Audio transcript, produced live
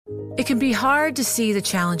It can be hard to see the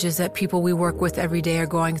challenges that people we work with every day are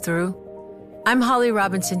going through. I'm Holly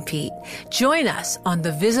Robinson Peete. Join us on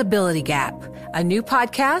The Visibility Gap, a new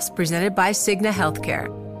podcast presented by Cigna Healthcare.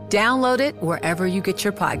 Download it wherever you get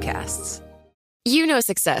your podcasts. You know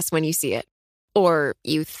success when you see it. Or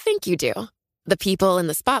you think you do. The people in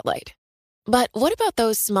the spotlight. But what about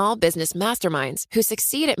those small business masterminds who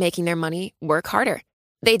succeed at making their money work harder?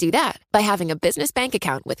 They do that by having a business bank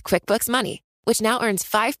account with QuickBooks Money, which now earns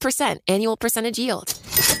 5% annual percentage yield.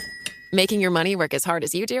 Making your money work as hard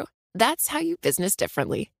as you do? That's how you business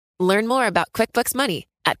differently. Learn more about QuickBooks Money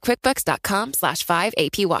at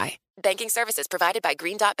quickbooks.com/5APY. Banking services provided by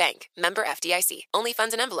Green Dot Bank. Member FDIC. Only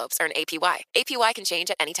funds and envelopes earn APY. APY can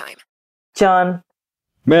change at any time. John.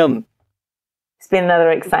 Melton. It's been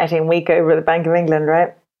another exciting week over at the Bank of England,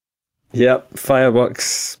 right? Yep,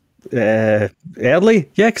 fireworks early.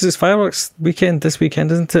 Yeah, because it's fireworks weekend this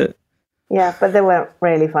weekend, isn't it? Yeah, but there weren't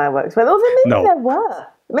really fireworks. But also maybe there were.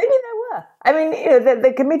 Maybe there were. I mean,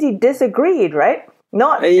 the committee disagreed, right?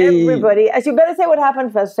 Not everybody. Actually, better say what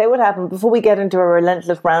happened first. Say what happened before we get into a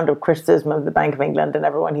relentless round of criticism of the Bank of England and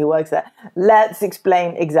everyone who works there. Let's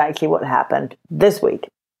explain exactly what happened this week.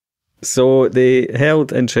 So they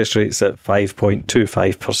held interest rates at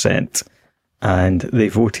 5.25%, and they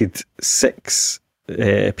voted 6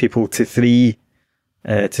 people to 3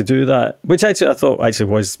 to do that, which I thought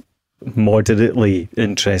was moderately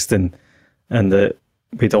interesting, and that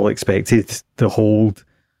we'd all expected to hold,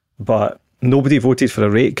 but nobody voted for a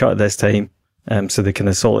rate cut this time. So the kind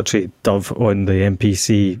of solitary dove on the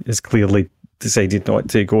MPC has clearly decided not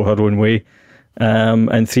to go her own way.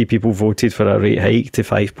 And 3 people voted for a rate hike to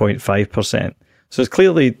 5.5%. So it's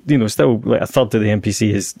clearly, still like a third of the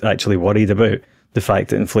MPC is actually worried about the fact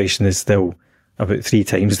that inflation is still about 3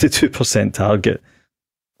 times the 2% target.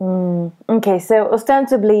 Okay, so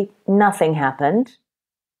ostensibly nothing happened,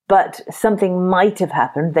 but something might have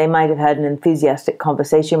happened. They might have had an enthusiastic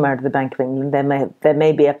conversation out of the Bank of England. There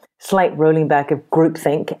may be a slight rolling back of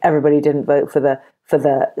groupthink. Everybody didn't vote for the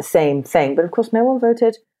same thing, but of course no one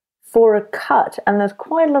voted for a cut. And there's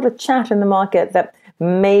quite a lot of chat in the market that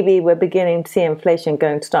maybe we're beginning to see inflation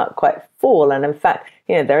going to start quite fall. And in fact,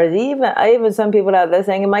 there is even some people out there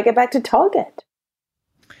saying it might get back to target.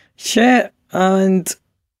 Yeah, and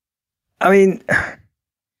I mean,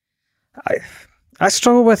 I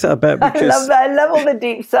struggle with it a bit because... I love that. I love all the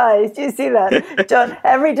deep sighs. Do you see that? John,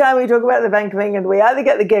 every time we talk about the Bank of England, we either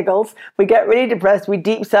get the giggles, we get really depressed, we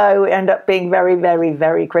deep sigh, we end up being very, very,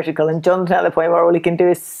 very critical. And John's at the point where all he can do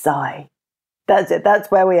is sigh. That's it.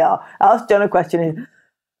 That's where we are. Ask John a question.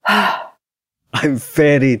 I'm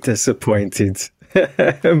very disappointed.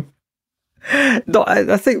 No,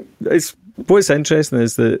 I think what's interesting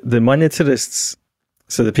is the monetarists.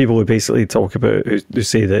 So the people who basically talk about, who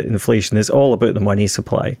say that inflation is all about the money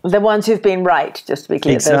supply. The ones who've been right, just to be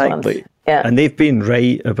clear. Exactly. Those ones. Yeah. And they've been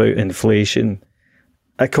right about inflation.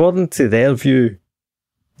 According to their view,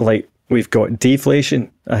 like, we've got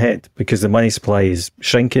deflation ahead because the money supply is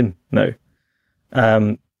shrinking now.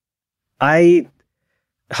 I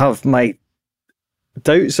have my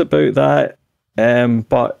doubts about that,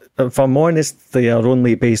 but if I'm honest, they are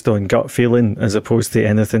only based on gut feeling as opposed to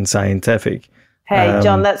anything scientific. Hey,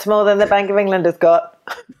 John, that's more than the Bank of England has got.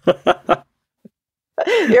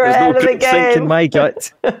 You're ahead of the game. In my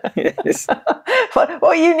gut. Yes.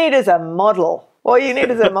 What you need is a model.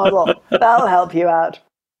 That'll help you out.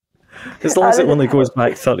 As long as it only goes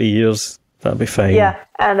back 30 years, that'll be fine. Yeah,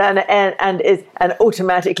 and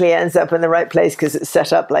automatically ends up in the right place because it's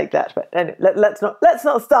set up like that. But anyway, let's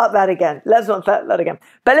not start that again. Let's not start that again.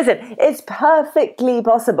 But listen, it's perfectly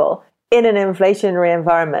possible in an inflationary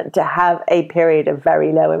environment to have a period of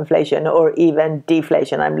very low inflation or even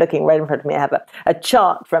deflation. I'm looking right in front of me. I have a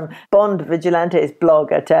chart from Bond Vigilante's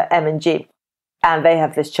blog at M&G, and they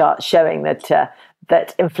have this chart showing that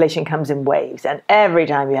inflation comes in waves. And every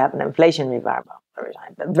time you have an inflationary environment,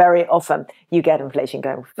 very often you get inflation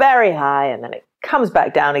going very high and then it comes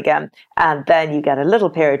back down again. And then you get a little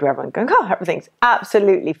period where everyone's going, everything's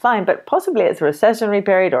absolutely fine. But possibly it's a recessionary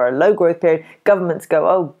period or a low growth period. Governments go,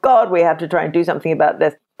 oh God, we have to try and do something about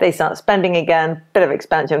this. They start spending again, bit of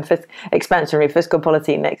expansionary fiscal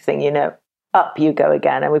policy. Next thing you know, up you go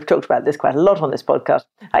again. And we've talked about this quite a lot on this podcast.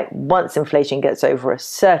 Like, once inflation gets over a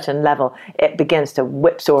certain level, it begins to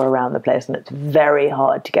whipsaw around the place, and it's very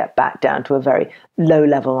hard to get back down to a very low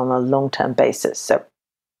level on a long-term basis. So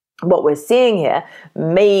what we're seeing here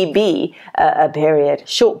may be a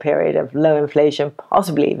short period of low inflation,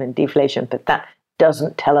 possibly even deflation, but that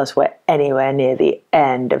doesn't tell us we're anywhere near the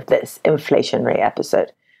end of this inflationary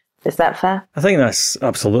episode. Is that fair? I think that's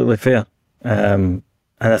absolutely fair.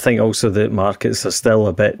 I think also that markets are still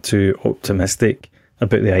a bit too optimistic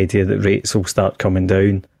about the idea that rates will start coming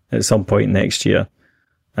down at some point next year.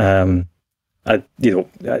 As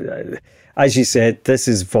you said, this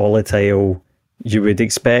is volatile. You would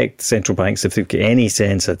expect central banks, if they've got any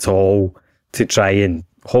sense at all, to try and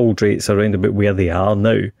hold rates around about where they are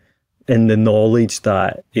now, in the knowledge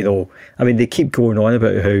that, they keep going on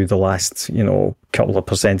about how the last, couple of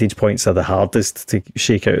percentage points are the hardest to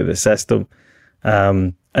shake out of the system.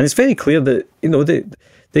 And it's very clear that,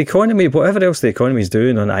 the economy, whatever else the economy is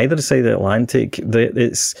doing on either side of the Atlantic,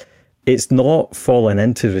 it's not falling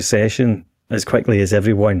into recession as quickly as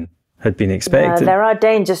everyone had been expecting. There are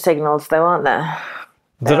danger signals, though, aren't there?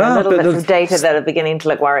 There are little bits of data that are beginning to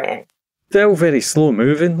look worrying. They're all very slow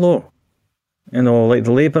moving, though. Like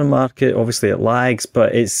the labour market, obviously it lags,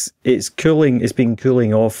 but it's cooling. It's been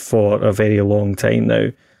cooling off for a very long time now.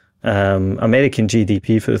 American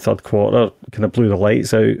GDP for the third quarter kind of blew the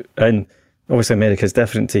lights out, and obviously America's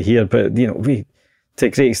different to here, but we, to a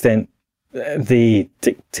great extent, they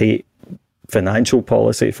dictate financial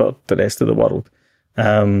policy for the rest of the world.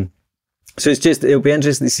 So it'll be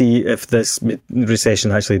interesting to see if this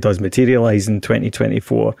recession actually does materialise in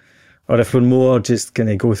 2024, or if we're more just going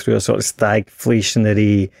to go through a sort of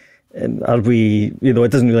stagflationary, are we,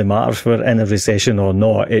 it doesn't really matter if we're in a recession or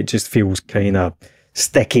not, it just feels kind of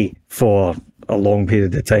sticky for a long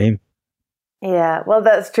period of time. Yeah, well,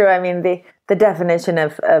 that's true. I mean, the definition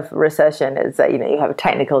of recession is that, you have a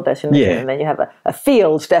technical definition and then you have a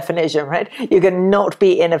field definition, right? You can not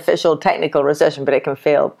be in official technical recession, but it can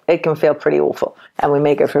feel pretty awful. And we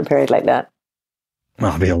may go through a period like that.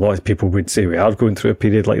 Well, a lot of people would say we are going through a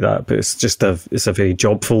period like that, but it's just it's a very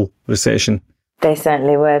jobful recession. They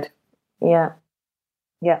certainly would. Yeah.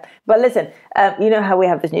 Yeah. But listen, you know how we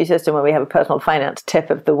have this new system where we have a personal finance tip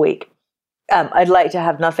of the week. I'd like to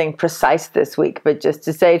have nothing precise this week, but just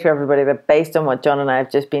to say to everybody that based on what John and I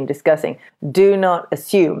have just been discussing, do not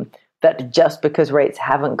assume that just because rates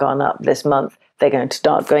haven't gone up this month, they're going to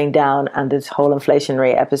start going down and this whole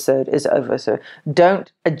inflationary episode is over. So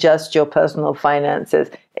don't adjust your personal finances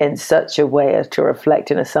in such a way as to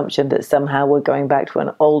reflect an assumption that somehow we're going back to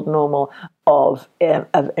an old normal of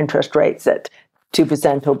interest rates at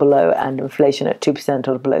 2% or below and inflation at 2%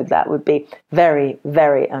 or below. That would be very,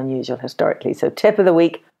 very unusual historically. So tip of the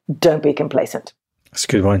week, don't be complacent. That's a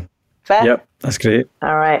good one. Fair? Yep, that's great.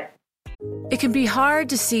 All right. It can be hard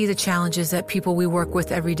to see the challenges that people we work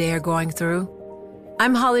with every day are going through.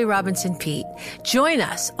 I'm Holly Robinson Peete. Join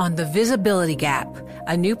us on The Visibility Gap,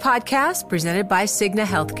 a new podcast presented by Cigna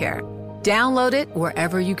Healthcare. Download it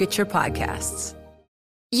wherever you get your podcasts.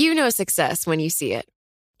 You know success when you see it.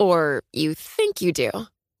 Or you think you do.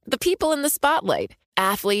 The people in the spotlight,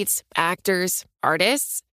 athletes, actors,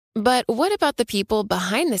 artists. But what about the people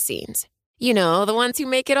behind the scenes? The ones who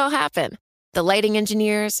make it all happen. The lighting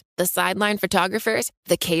engineers, the sideline photographers,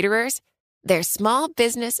 the caterers. They're small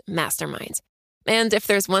business masterminds. And if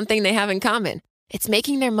there's one thing they have in common, it's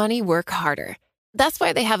making their money work harder. That's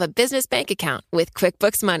why they have a business bank account with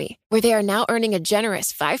QuickBooks Money, where they are now earning a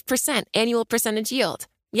generous 5% annual percentage yield.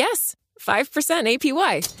 Yes, 5%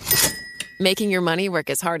 APY. Making your money work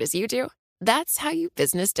as hard as you do? That's how you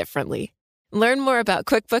business differently. Learn more about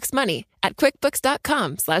QuickBooks Money at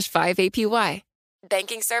quickbooks.com/5APY.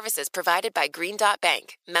 Banking services provided by Green Dot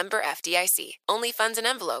Bank, member FDIC. Only funds and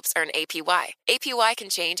envelopes earn APY. APY can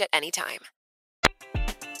change at any time.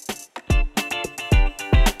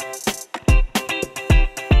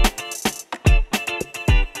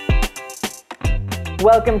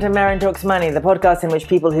 Welcome to Merrin Talks Money, the podcast in which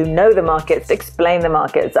people who know the markets explain the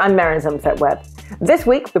markets. I'm Merrin Somerset Webb. This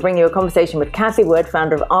week, we bring you a conversation with Cathie Wood,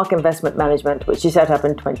 founder of ARK Investment Management, which she set up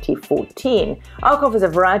in 2014. ARK offers a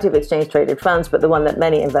variety of exchange-traded funds, but the one that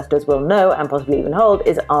many investors will know and possibly even hold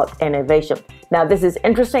is ARK Innovation. Now, this is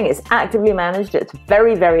interesting. It's actively managed. It's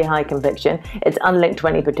very, very high conviction. It's unlinked to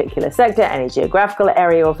any particular sector, any geographical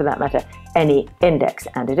area, or for that matter, any index.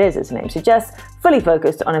 And it is, as the name suggests, fully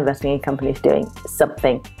focused on investing in companies doing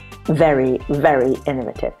something very, very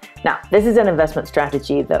innovative. Now, this is an investment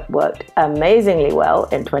strategy that worked amazingly well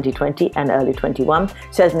in 2020 and early 21.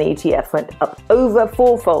 Shares in the ETF went up over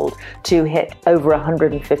fourfold to hit over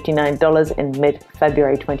 $159 in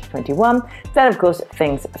mid-February 2021. Then, of course,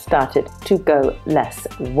 things started to go less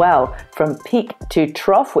well. From peak to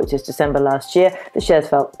trough, which is December last year, the shares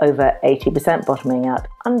fell over 80%, bottoming out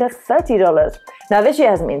under $30. Now, this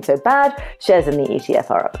year hasn't been so bad. Shares in the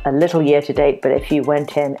ETF are up a little year to date, but if you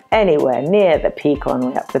went in anywhere near the peak on the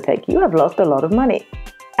way up the peak, you have lost a lot of money.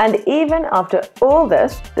 And even after all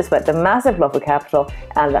this, despite the massive loss of capital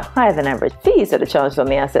and the higher than average fees that are charged on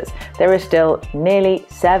the assets, there is still nearly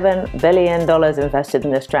 $7 billion invested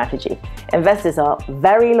in this strategy. Investors are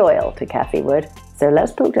very loyal to Cathie Wood, so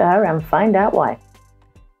let's talk to her and find out why.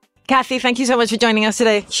 Cathie, thank you so much for joining us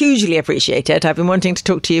today. Hugely appreciate it. I've been wanting to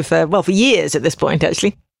talk to you for years at this point,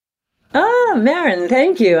 actually. Maren,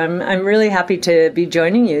 thank you. I'm really happy to be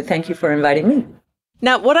joining you. Thank you for inviting me.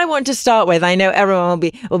 Now, what I want to start with, I know everyone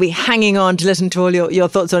will be hanging on to listen to all your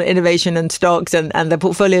thoughts on innovation and stocks and the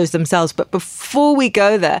portfolios themselves. But before we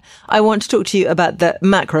go there, I want to talk to you about the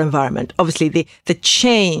macro environment. Obviously, the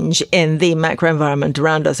change in the macro environment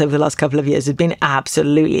around us over the last couple of years has been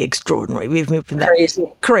absolutely extraordinary. We've moved from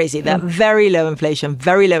that crazy, that very low inflation,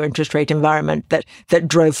 very low interest rate environment that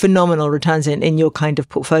drove phenomenal returns in your kind of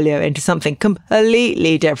portfolio into something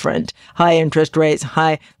completely different. High interest rates,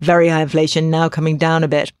 very high inflation, now coming down a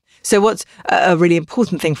bit. So what's a really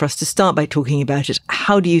important thing for us to start by talking about is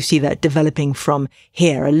how do you see that developing from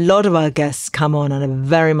here? A lot of our guests come on and are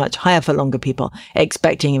very much higher for longer people,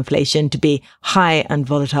 expecting inflation to be high and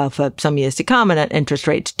volatile for some years to come and interest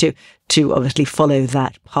rates to obviously follow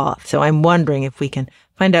that path. So I'm wondering if we can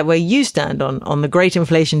find out where you stand on the great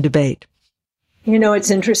inflation debate. You know, it's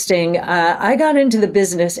interesting. I got into the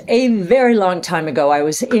business a very long time ago. I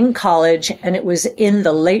was in college and it was in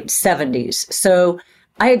the late 70s. So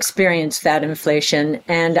I experienced that inflation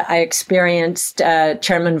and I experienced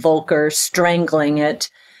Chairman Volcker strangling it.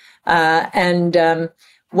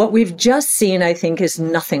 What we've just seen, I think, is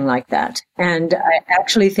nothing like that. And I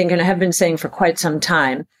actually think, and I have been saying for quite some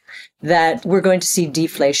time, that we're going to see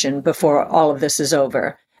deflation before all of this is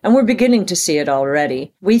over. And we're beginning to see it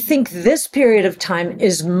already. We think this period of time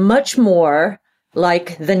is much more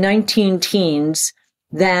like the 19-teens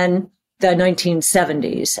than the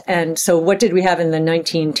 1970s. And so what did we have in the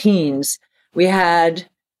 19-teens? We had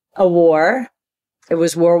a war. It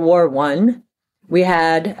was World War I. We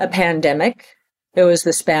had a pandemic. It was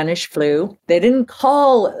the Spanish flu. They didn't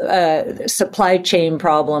call supply chain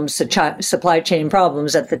problems at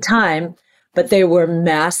the time, but they were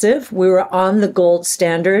massive. We were on the gold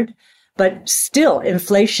standard, but still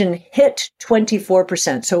inflation hit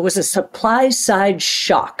 24%. So it was a supply side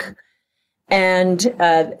shock. And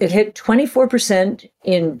it hit 24%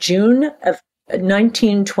 in June of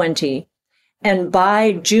 1920. And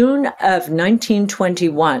by June of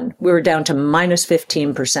 1921, we were down to minus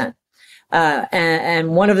 15%.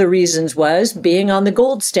 And one of the reasons was being on the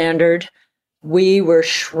gold standard, we were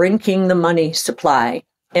shrinking the money supply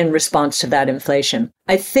in response to that inflation.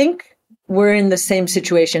 I think we're in the same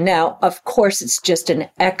situation now. Of course, it's just an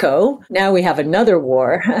echo. Now we have another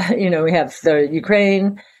war. We have the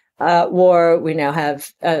Ukraine war. We now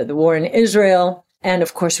have the war in Israel. And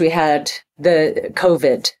of course, we had the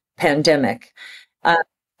COVID pandemic.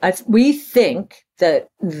 We think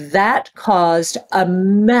that caused a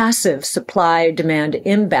massive supply-demand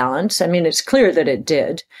imbalance. I mean, it's clear that it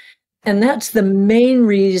did. And that's the main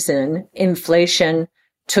reason inflation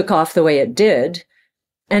took off the way it did.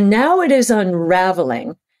 And now it is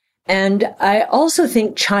unraveling. And I also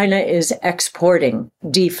think China is exporting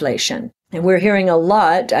deflation. And we're hearing a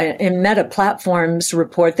lot in Meta Platforms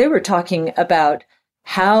report, they were talking about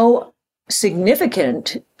how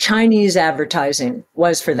significant Chinese advertising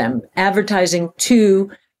was for them, advertising to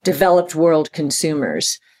developed world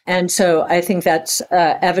consumers. And so I think that's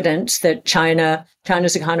evidence that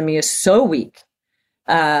China's economy is so weak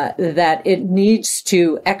that it needs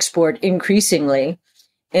to export increasingly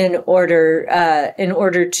in order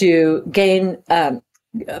to gain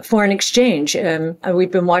foreign exchange.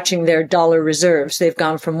 We've been watching their dollar reserves. They've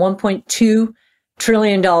gone from $1.2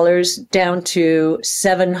 trillion down to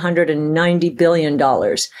 $790 billion.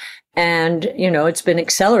 And, it's been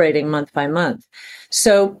accelerating month by month.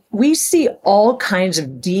 So we see all kinds of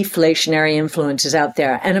deflationary influences out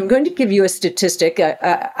there. And I'm going to give you a statistic.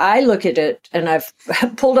 I look at it and I've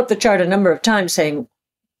pulled up the chart a number of times saying,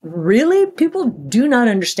 really? People do not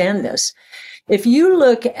understand this. If you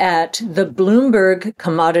look at the Bloomberg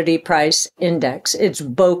Commodity Price Index, it's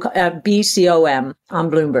BCOM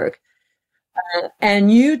on Bloomberg,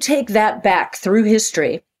 and you take that back through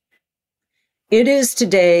history, it is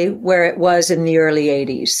today where it was in the early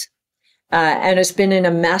 80s. And it's been in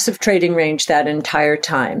a massive trading range that entire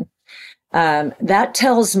time. That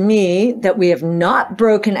tells me that we have not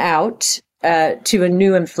broken out to a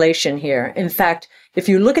new inflation here. In fact, if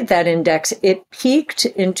you look at that index, it peaked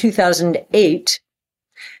in 2008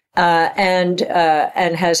 and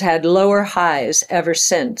has had lower highs ever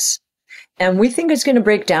since. And we think it's going to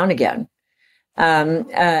break down again.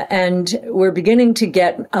 And we're beginning to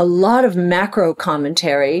get a lot of macro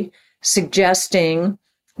commentary suggesting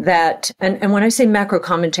that, and when I say macro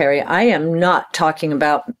commentary, I am not talking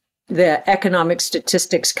about the economic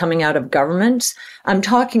statistics coming out of governments. I'm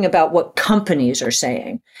talking about what companies are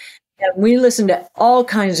saying. And we listen to all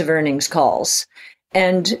kinds of earnings calls,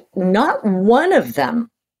 and not one of them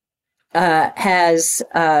has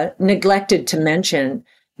neglected to mention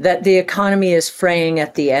that the economy is fraying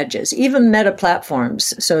at the edges. Even Meta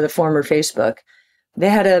Platforms, so the former Facebook, they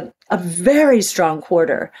had a very strong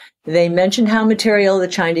quarter. They mentioned how material the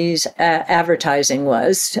Chinese advertising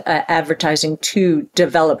was, advertising to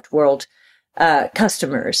developed world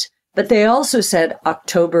customers. But they also said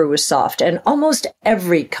October was soft, and almost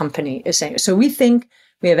every company is saying it. So we think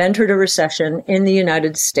we have entered a recession in the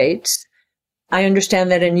United States. I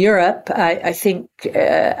understand that in Europe, I think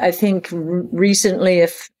recently,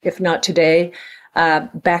 if not today,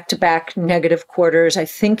 back-to-back negative quarters. I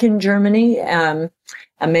think in Germany, and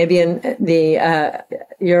maybe in the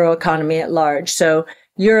Euro economy at large. So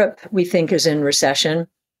Europe, we think, is in recession.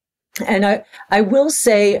 And I will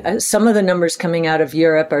say some of the numbers coming out of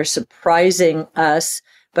Europe are surprising us,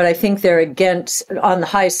 but I think they're against, on the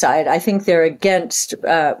high side, I think they're against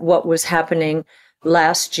what was happening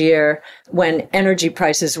last year when energy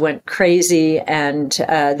prices went crazy and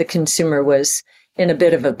the consumer was in a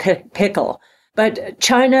bit of a pickle. But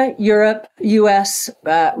China, Europe, US,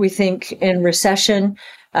 we think in recession.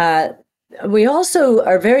 We also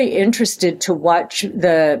are very interested to watch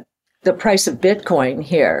the price of Bitcoin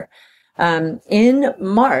here. In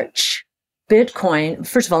March, Bitcoin,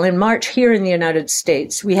 first of all, in March here in the United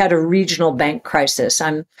States, we had a regional bank crisis.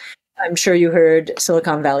 I'm sure you heard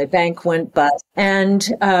Silicon Valley Bank went bust. And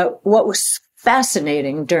what was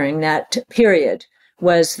fascinating during that period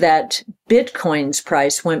was that Bitcoin's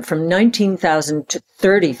price went from 19,000 to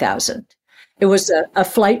 30,000. It was a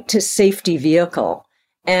flight to safety vehicle.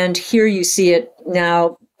 And here you see it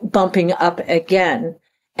now bumping up again.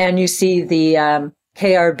 And you see the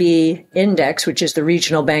KRB index, which is the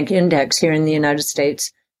regional bank index here in the United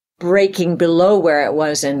States, breaking below where it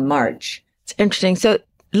was in March. It's interesting. So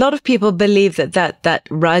a lot of people believe that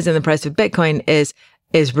rise in the price of Bitcoin is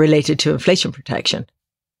related to inflation protection.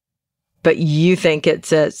 But you think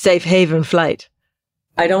it's a safe haven flight?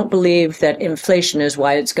 I don't believe that inflation is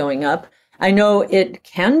why it's going up. I know it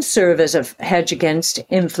can serve as a hedge against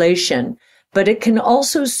inflation, but it can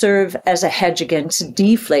also serve as a hedge against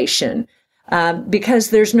deflation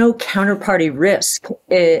because there's no counterparty risk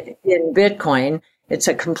in Bitcoin. It's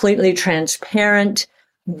a completely transparent,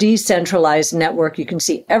 decentralized network. You can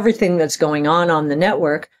see everything that's going on the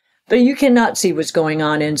network, but you cannot see what's going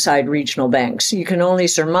on inside regional banks. You can only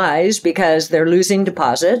surmise because they're losing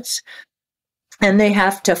deposits and they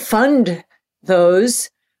have to fund those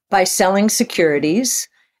by selling securities.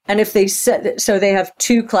 And if so they have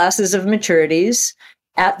two classes of maturities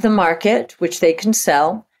at the market, which they can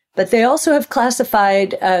sell, but they also have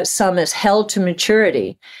classified some as held to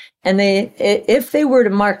maturity. And if they were to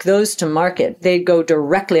mark those to market, they'd go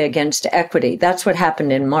directly against equity. That's what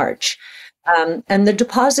happened in March. And the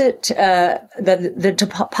deposit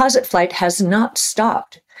flight has not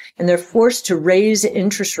stopped, and they're forced to raise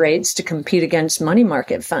interest rates to compete against money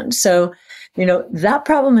market funds. So, that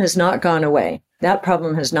problem has not gone away. That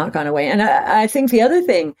problem has not gone away. And I think the other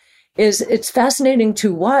thing is it's fascinating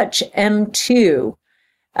to watch M2,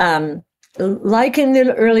 like in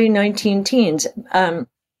the early 19 teens,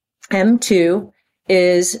 M2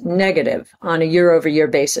 is negative on a year-over-year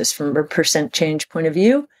basis from a percent change point of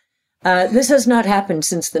view. This has not happened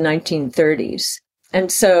since the 1930s.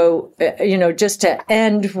 And so, just to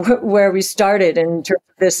end where we started in terms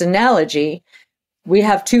of this analogy, we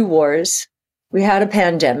have two wars. We had a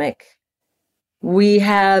pandemic. We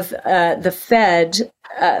have the Fed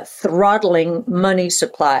throttling money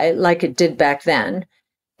supply like it did back then.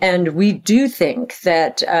 And we do think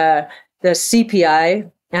that the CPI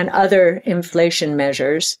and other inflation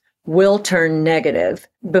measures will turn negative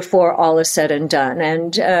before all is said and done.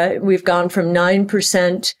 And we've gone from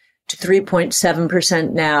 9% to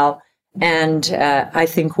 3.7% now, and I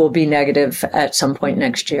think we'll be negative at some point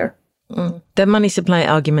next year. The money supply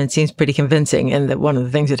argument seems pretty convincing in that one of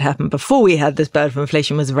the things that happened before we had this bout of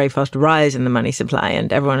inflation was a very fast rise in the money supply,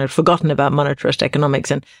 and everyone had forgotten about monetarist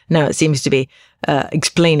economics, and now it seems to be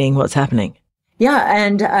explaining what's happening. Yeah,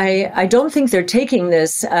 and I don't think they're taking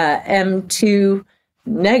this M2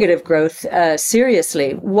 negative growth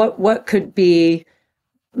seriously. What could be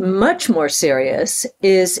much more serious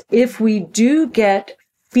is if we do get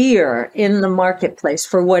fear in the marketplace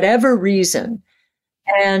for whatever reason,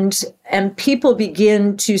 and people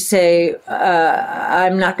begin to say,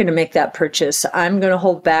 I'm not going to make that purchase. I'm going to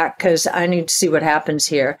hold back because I need to see what happens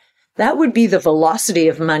here. That would be the velocity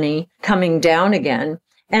of money coming down again.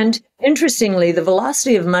 And interestingly, the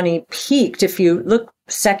velocity of money peaked, if you look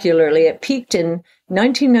secularly, it peaked in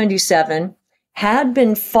 1997, had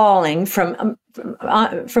been falling from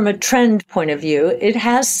a trend point of view. It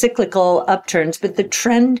has cyclical upturns, but the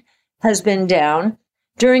trend has been down.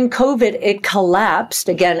 During COVID, it collapsed.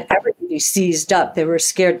 Again, everybody seized up. They were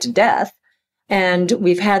scared to death. And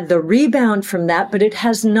we've had the rebound from that, but it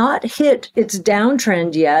has not hit its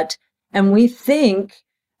downtrend yet. And we think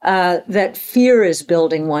that fear is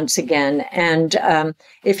building once again. And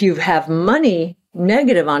if you have money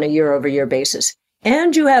negative on a year-over-year basis,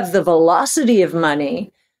 and you have the velocity of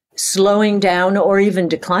money slowing down or even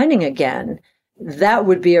declining again, that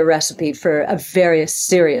would be a recipe for a very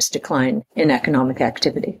serious decline in economic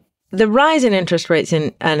activity. The rise in interest rates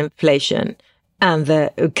and inflation and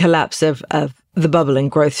the collapse of the bubble in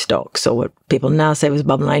growth stocks, or what people now say was a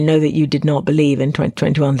bubble. And I know that you did not believe in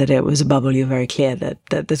 2021 that it was a bubble. You're very clear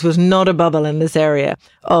that this was not a bubble in this area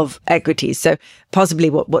of equities. So possibly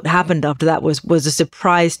what happened after that was a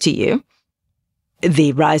surprise to you.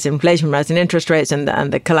 The rise in inflation, rise in interest rates, and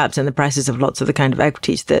the collapse in the prices of lots of the kind of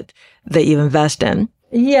equities that you invest in.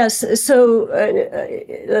 Yes. So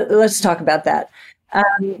let's talk about that.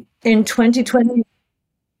 In 2020,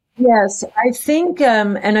 yes, I think,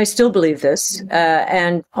 and I still believe this,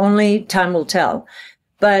 and only time will tell,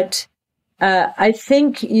 but I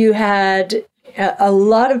think you had a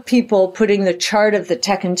lot of people putting the chart of the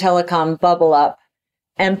tech and telecom bubble up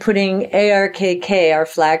and putting ARKK, our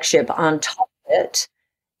flagship, on top of it.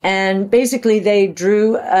 And basically they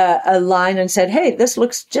drew a line and said, hey, this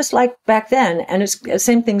looks just like back then, and it's the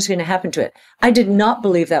same thing's going to happen to it. I did not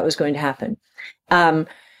believe that was going to happen.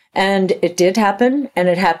 And it did happen, and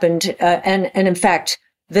it happened. And in fact,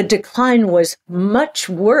 the decline was much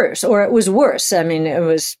worse, or it was worse. I mean, it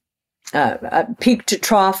was peak to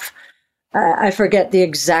trough. I forget the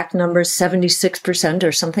exact number, 76%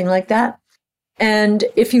 or something like that. And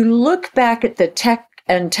if you look back at the tech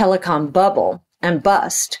and telecom bubble and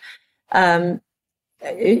bust,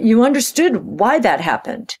 you understood why that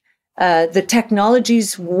happened. The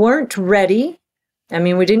technologies weren't ready. I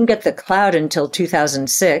mean, we didn't get the cloud until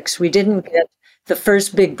 2006. We didn't get the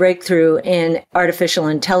first big breakthrough in artificial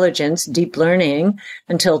intelligence, deep learning,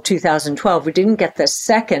 until 2012. We didn't get the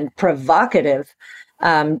second provocative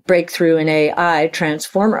breakthrough in AI,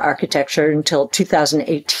 transformer architecture, until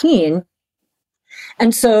 2018.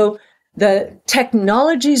 And so the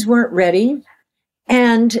technologies weren't ready.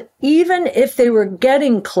 And even if they were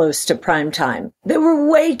getting close to prime time, they were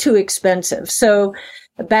way too expensive. So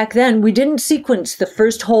back then, we didn't sequence the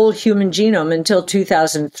first whole human genome until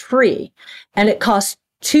 2003, and it cost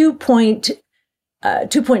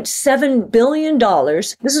 $2.7 billion.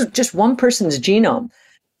 This is just one person's genome.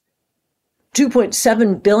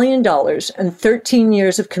 $2.7 billion and 13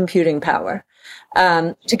 years of computing power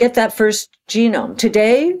to get that first genome.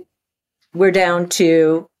 Today, we're down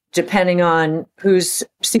to, depending on whose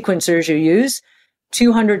sequencers you use,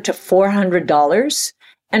 $200 to $400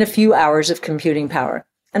 and a few hours of computing power.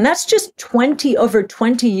 And that's just over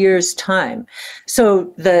 20 years time.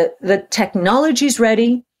 So the technology's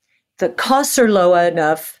ready. The costs are low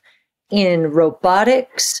enough in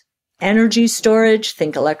robotics, energy storage,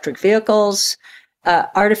 think electric vehicles,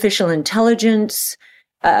 artificial intelligence,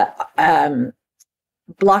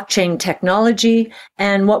 blockchain technology,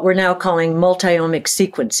 and what we're now calling multi-omic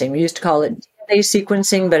sequencing. We used to call it DNA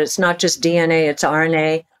sequencing, but it's not just DNA, it's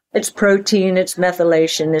RNA, it's protein, it's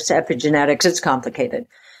methylation, it's epigenetics, it's complicated.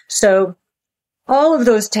 So all of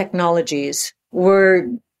those technologies were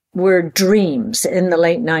dreams in the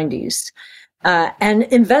late 90s, and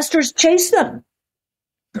investors chased them.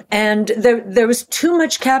 And there was too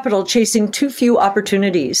much capital chasing too few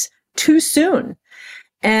opportunities too soon.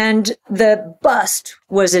 And the bust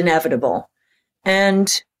was inevitable.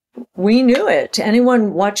 And we knew it.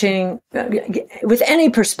 Anyone watching with any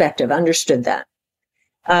perspective understood that.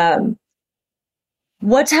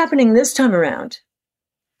 What's happening this time around?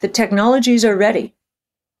 The technologies are ready.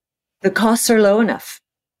 The costs are low enough.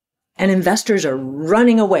 And investors are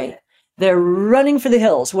running away. They're running for the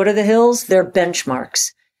hills. What are the hills? They're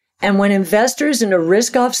benchmarks. And when investors in a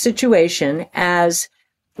risk-off situation, as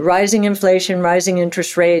rising inflation, rising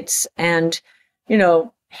interest rates, and,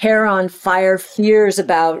 hair on fire fears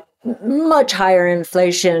about much higher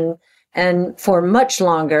inflation and for much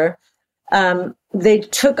longer, they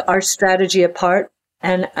took our strategy apart.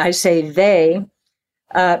 And I say they,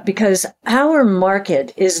 because our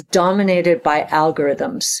market is dominated by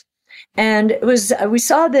algorithms. And we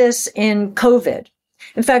saw this in COVID.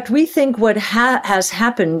 In fact, we think what has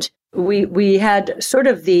happened, we had sort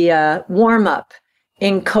of the warm up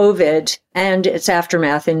in COVID and its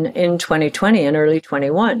aftermath in 2020 and early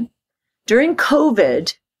 21. During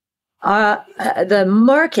COVID, the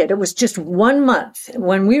market, it was just 1 month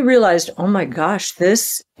when we realized, oh my gosh,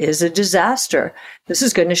 this is a disaster. This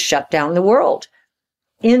is going to shut down the world.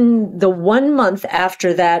 In the 1 month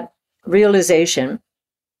after that realization,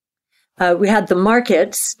 we had the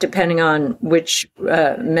markets, depending on which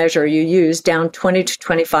measure you use, down 20 to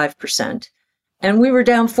 25%. And we were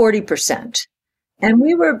down 40%. And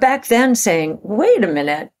we were back then saying, wait a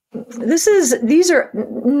minute, these are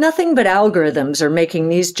nothing but algorithms are making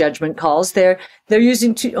these judgment calls. They're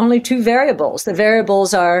using only two variables. The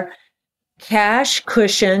variables are cash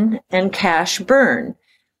cushion and cash burn.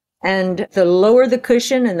 And the lower the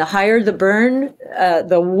cushion and the higher the burn,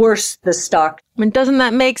 the worse the stock. I mean, doesn't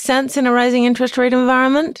that make sense in a rising interest rate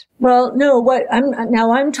environment? Well, no,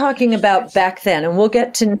 I'm talking about back then, and we'll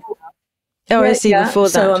get to. Oh, I see, before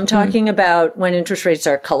that. So I'm talking about when interest rates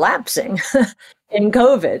are collapsing in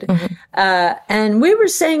COVID. Mm-hmm. And we were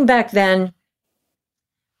saying back then,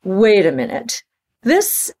 wait a minute, who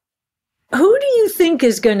do you think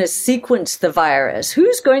is going to sequence the virus?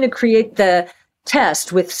 Who's going to create the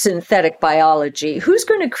test with synthetic biology? Who's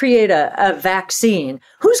going to create a vaccine?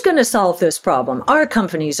 Who's going to solve this problem? Our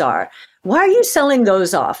companies are. Why are you selling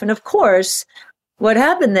those off? And of course, what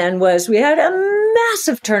happened then was we had a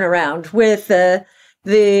massive turnaround with the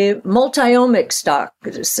multi-omic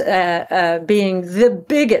stocks being the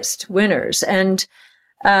biggest winners, and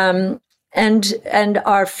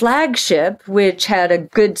our flagship, which had a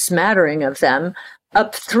good smattering of them,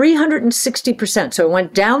 up 360%. So it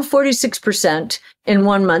went down 46% in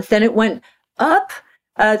 1 month. Then it went up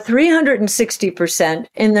 360%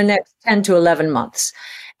 in the next 10 to 11 months.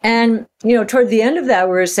 And, toward the end of that,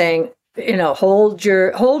 we were saying,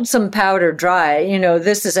 hold some powder dry.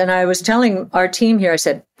 And I was telling our team here, I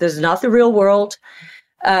said, this is not the real world.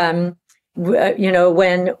 When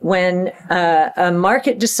a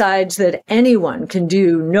market decides that anyone can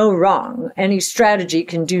do no wrong, any strategy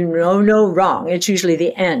can do no wrong, it's usually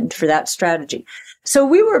the end for that strategy. So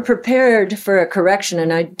we were prepared for a correction,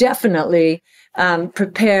 and I definitely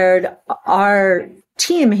prepared our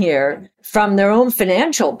team here from their own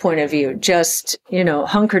financial point of view, just,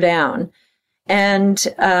 hunker down and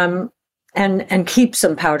keep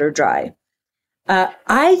some powder dry.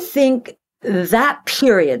 I think that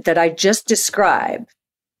period that I just described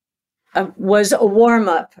was a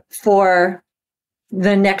warm-up for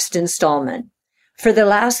the next installment. For the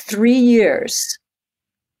last 3 years,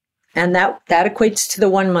 and that equates to the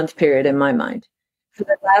 1 month period in my mind. For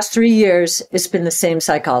the last 3 years, it's been the same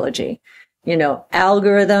psychology.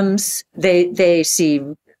 Algorithms, they see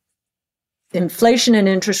inflation and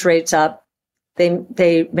interest rates up.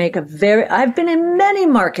 They make I've been in many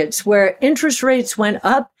markets where interest rates went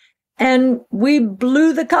up and we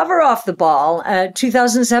blew the cover off the ball.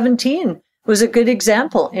 2017 was a good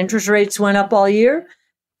example. Interest rates went up all year.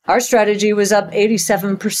 Our strategy was up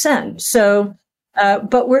 87%. So,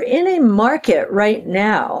 but we're in a market right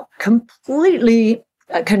now completely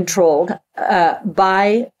controlled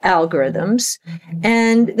by algorithms,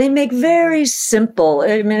 and they make very simple.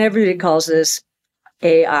 I mean, everybody calls this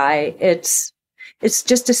AI. It's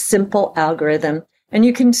just a simple algorithm, and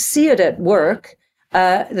you can see it at work.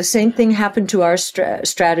 The same thing happened to our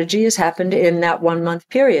strategy as happened in that 1 month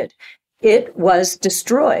period. It was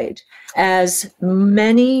destroyed as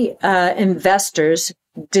many investors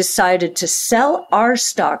decided to sell our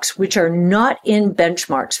stocks, which are not in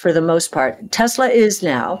benchmarks for the most part. Tesla is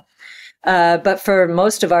now, but for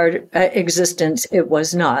most of our existence, it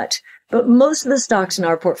was not. But most of the stocks in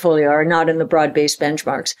our portfolio are not in the broad-based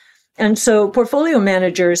benchmarks. And so portfolio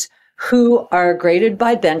managers who are graded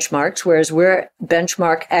by benchmarks, whereas we're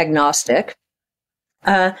benchmark agnostic,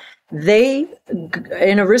 they,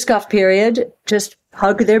 in a risk-off period, just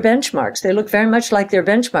hug their benchmarks. They look very much like their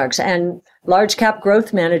benchmarks. And large cap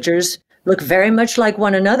growth managers look very much like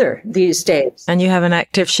one another these days. And you have an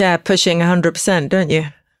active share pushing 100%, don't you?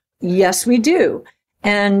 Yes, we do.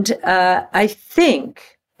 And I think,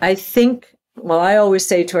 well, I always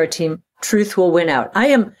say to our team, truth will win out. I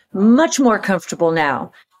am much more comfortable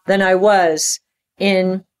now than I was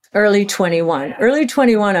in early 21. Early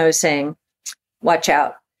 21, I was saying, watch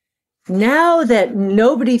out. Now that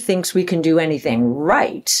nobody thinks we can do anything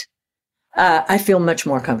right, I feel much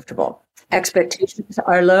more comfortable. Expectations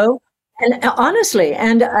are low. And honestly,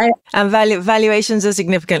 and valuations are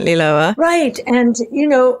significantly lower. Right. And,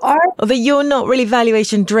 although you're not really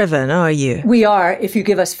valuation driven, are you? We are, if you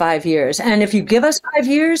give us 5 years. And if you give us 5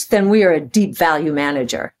 years, then we are a deep value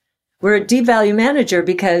manager. We're a deep value manager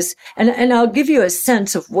because, and I'll give you a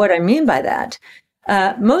sense of what I mean by that.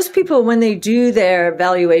 Most people, when they do their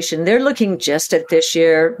valuation, they're looking just at this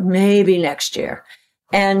year, maybe next year.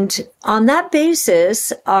 And on that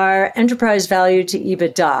basis, our enterprise value to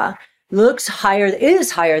EBITDA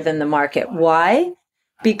is higher than the market. Why?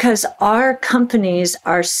 Because our companies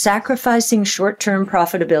are sacrificing short-term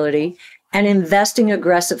profitability and investing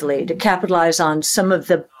aggressively to capitalize on some of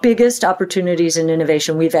the biggest opportunities in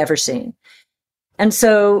innovation we've ever seen. And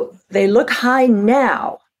so they look high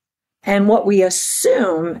now. And what we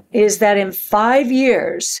assume is that in 5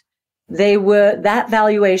 years, that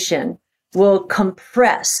valuation will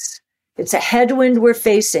compress. It's a headwind we're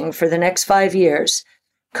facing for the next 5 years,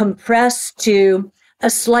 compress to a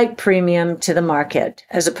slight premium to the market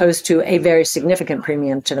as opposed to a very significant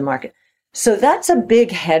premium to the market. So that's a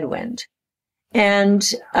big headwind. And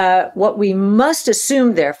what we must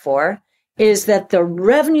assume, therefore, is that the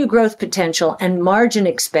revenue growth potential and margin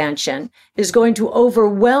expansion is going to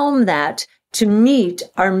overwhelm that to meet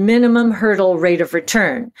our minimum hurdle rate of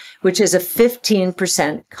return, which is a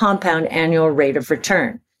 15% compound annual rate of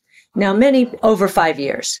return. Now, over 5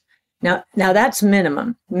 years. Now that's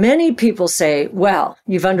minimum. Many people say, well,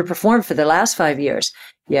 you've underperformed for the last 5 years.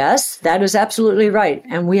 Yes, that is absolutely right.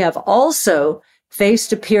 And we have also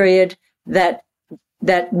faced a period that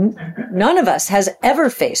none of us has ever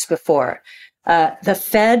faced before. The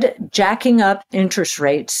Fed jacking up interest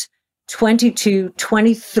rates 22,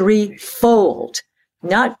 23 fold.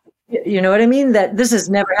 Not, you know what I mean? That this has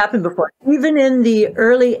never happened before. Even in the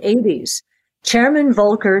early 80s, Chairman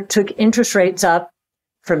Volcker took interest rates up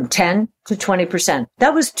from 10 to 20%.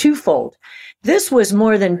 That was twofold. This was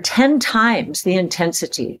more than 10 times the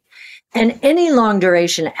intensity. And any long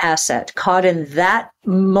duration asset caught in that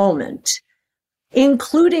moment,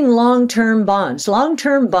 including long-term bonds.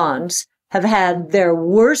 Long-term bonds have had their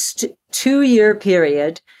worst 2-year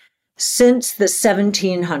period since the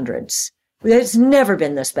 1700s. It's never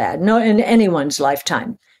been this bad, no, in anyone's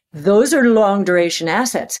lifetime. Those are long-duration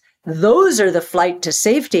assets. Those are the flight to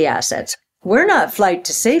safety assets. We're not flight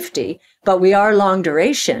to safety, but we are long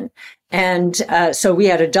duration. And so we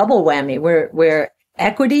had a double whammy. We're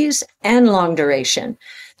equities and long duration.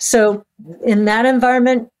 So in that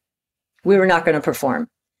environment, we were not going to perform.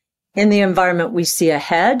 In the environment we see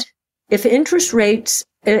ahead, if inflation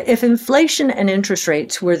and interest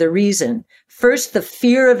rates were the reason, first, the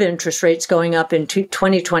fear of interest rates going up in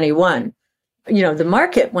 2021, the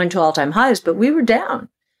market went to all-time highs, but we were down.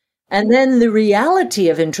 And then the reality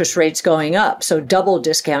of interest rates going up, so double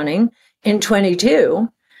discounting in 22.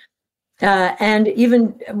 And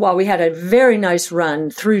even while we had a very nice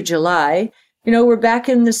run through July, we're back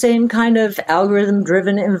in the same kind of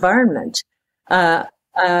algorithm-driven environment.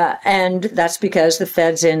 And that's because the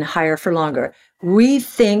Fed's in higher for longer. We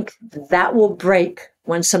think that will break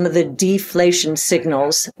when some of the deflation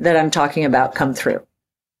signals that I'm talking about come through.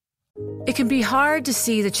 It can be hard to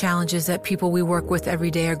see the challenges that people we work with every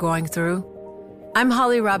day are going through. I'm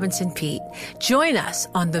Holly Robinson Peete. Join us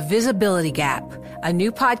on The Visibility Gap, a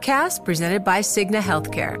new podcast presented by Cigna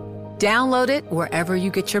Healthcare. Download it wherever you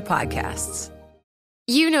get your podcasts.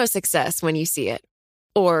 You know success when you see it.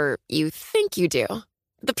 Or you think you do.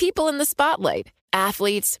 The people in the spotlight,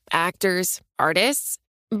 athletes, actors, artists.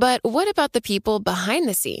 But what about the people behind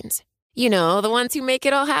the scenes? The ones who make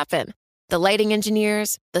it all happen. The lighting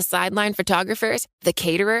engineers, the sideline photographers, the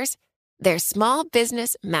caterers. They're small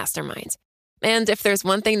business masterminds. And if there's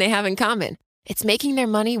one thing they have in common, it's making their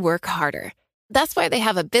money work harder. That's why they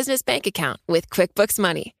have a business bank account with QuickBooks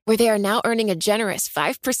Money, where they are now earning a generous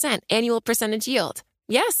 5% annual percentage yield.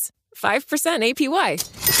 Yes, 5% APY.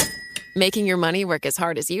 Making your money work as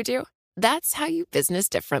hard as you do? That's how you business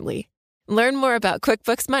differently. Learn more about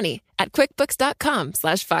QuickBooks Money at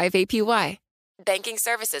quickbooks.com/5APY. Banking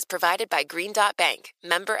services provided by Green Dot Bank,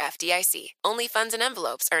 member FDIC. Only funds and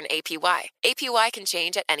envelopes earn APY. APY can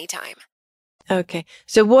change at any time. Okay.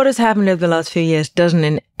 So what has happened over the last few years doesn't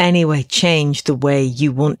in any way change the way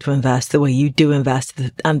you want to invest, the way you do invest,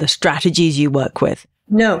 and the strategies you work with?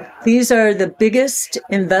 No, these are the biggest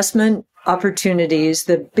investment opportunities,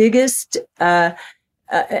 the biggest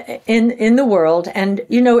in the world. And,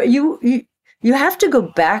 you have to go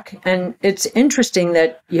back, and it's interesting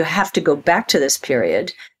that you have to go back to this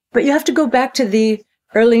period, but you have to go back to the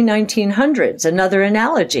early 1900s, another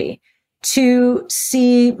analogy, to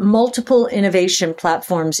see multiple innovation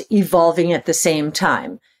platforms evolving at the same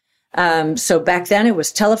time. So back then it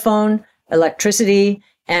was telephone, electricity,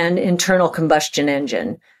 and internal combustion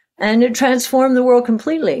engine. And it transformed the world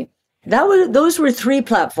completely. Those were 3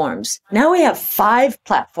 platforms. Now we have 5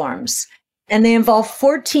 platforms. And they involve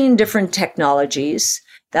 14 different technologies.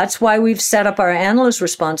 That's why we've set up our analyst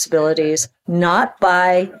responsibilities, not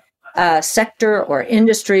by sector or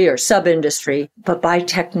industry or sub-industry, but by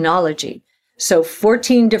technology. So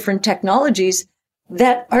 14 different technologies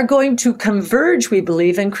that are going to converge, we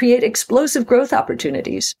believe, and create explosive growth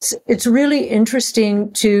opportunities. It's really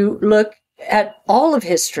interesting to look at all of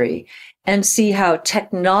history and see how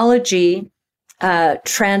technology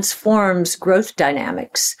transforms growth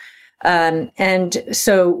dynamics. And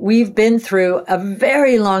so we've been through a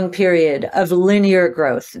very long period of linear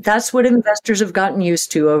growth. That's what investors have gotten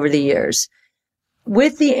used to over the years.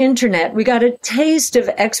 With the internet, we got a taste of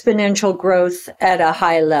exponential growth at a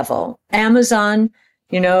high level. Amazon,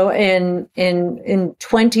 in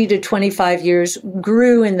 20 to 25 years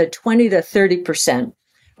grew in the 20 to 30%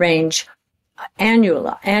 range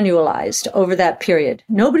annualized over that period.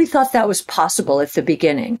 Nobody thought that was possible at the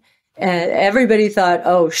beginning. Everybody thought,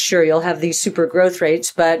 oh, sure, you'll have these super growth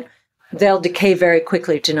rates, but they'll decay very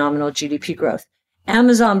quickly to nominal GDP growth.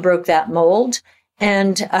 Amazon broke that mold,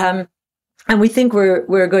 and we think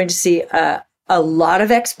we're going to see a lot of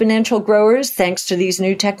exponential growers thanks to these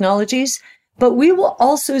new technologies, but we will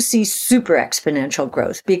also see super exponential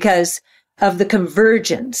growth because of the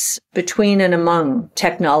convergence between and among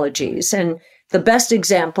technologies. And the best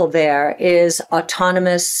example there is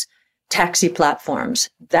autonomous taxi platforms.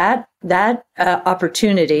 That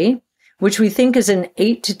opportunity, which we think is an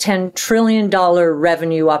 $8 to $10 trillion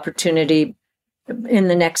revenue opportunity in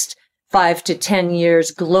the next 5 to 10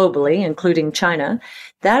 years globally, including China,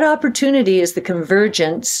 that opportunity is the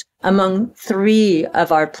convergence among 3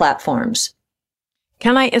 of our platforms.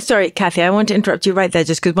 Sorry, Cathie, I want to interrupt you right there,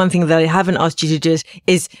 just because one thing that I haven't asked you to do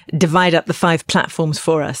is divide up the 5 platforms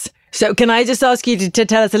for us. So can I just ask you to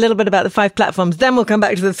tell us a little bit about the 5 platforms? Then we'll come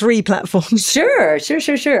back to the 3 platforms. Sure.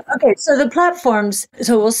 Okay, so the platforms,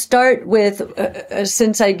 so we'll start with,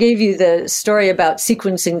 since I gave you the story about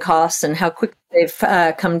sequencing costs and how quickly they've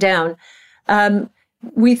come down,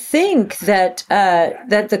 we think that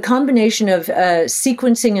the combination of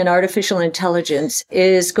sequencing and artificial intelligence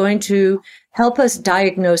is going to help us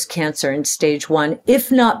diagnose cancer in stage 1,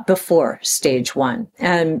 if not before stage 1.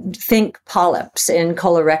 And think polyps in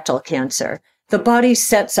colorectal cancer. The body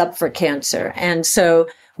sets up for cancer. And so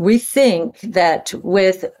we think that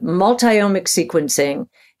with multi-omic sequencing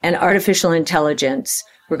and artificial intelligence,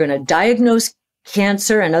 we're going to diagnose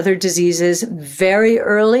cancer and other diseases very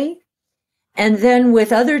early. And then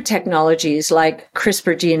with other technologies like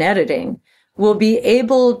CRISPR gene editing, we'll be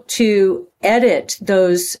able to edit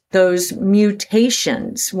those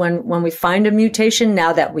mutations when we find a mutation,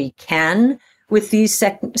 now that we can with these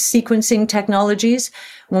sequencing technologies.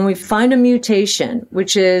 When we find a mutation,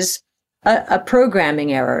 which is a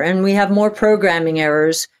programming error, and we have more programming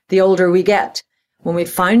errors the older we get. When we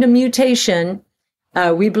find a mutation,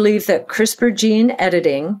 we believe that CRISPR gene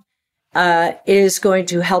editing is going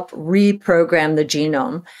to help reprogram the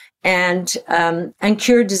genome and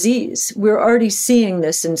cure disease. We're already seeing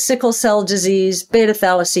this in sickle cell disease, beta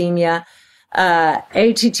thalassemia,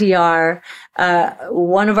 ATTR.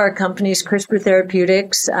 One of our companies, CRISPR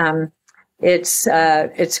Therapeutics,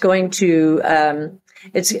 it's going to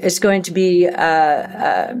be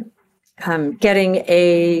getting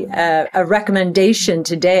a recommendation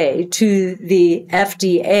today to the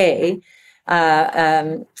FDA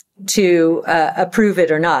to approve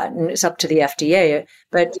it or not, and it's up to the FDA.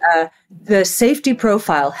 But the safety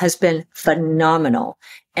profile has been phenomenal,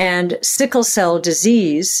 and sickle cell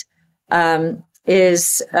disease has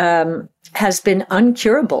been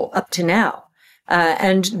uncurable up to now,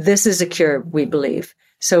 and this is a cure, we believe.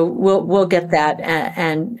 So we'll get that,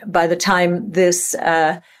 and by the time this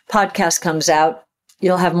podcast comes out,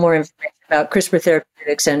 you'll have more information about CRISPR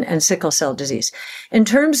Therapeutics and sickle cell disease. In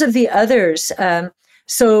terms of the others.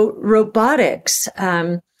 So robotics,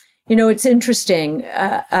 it's interesting.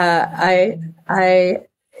 I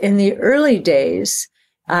in the early days,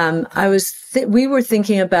 we were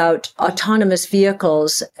thinking about autonomous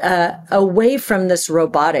vehicles away from this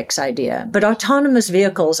robotics idea. But autonomous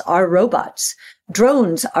vehicles are robots.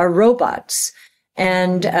 Drones are robots.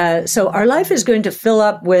 And so our life is going to fill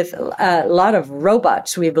up with a lot of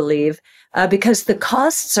robots, we believe, because the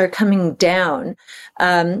costs are coming down.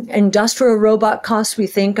 Industrial robot costs, we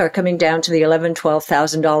think, are coming down to the $11,000,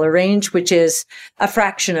 $12,000 range, which is a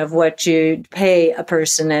fraction of what you'd pay a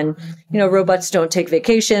person. And, robots don't take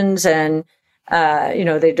vacations and,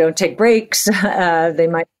 they don't take breaks.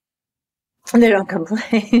 They don't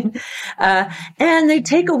complain. And they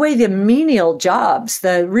take away the menial jobs,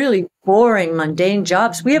 the really boring, mundane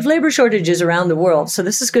jobs. We have labor shortages around the world. So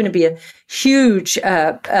this is going to be a huge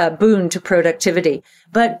boon to productivity.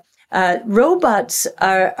 But robots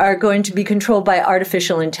are going to be controlled by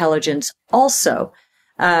artificial intelligence also.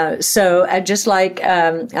 Just like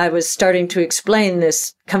I was starting to explain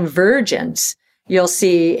this convergence, you'll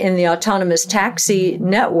see in the autonomous taxi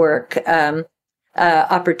network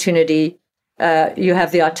opportunity, you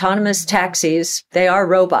have the autonomous taxis. They are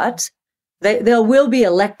robots. They will be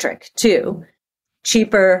electric too,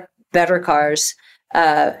 cheaper, better cars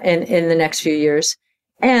in the next few years,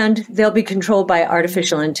 and they'll be controlled by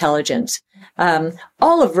artificial intelligence.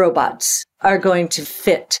 All of robots are going to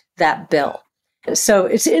fit that bill. So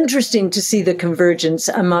it's interesting to see the convergence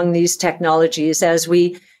among these technologies as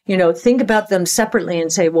we, think about them separately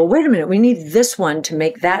and say, well, wait a minute, we need this one to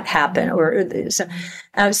make that happen.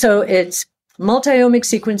 So it's multi-omic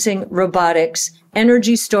sequencing, robotics,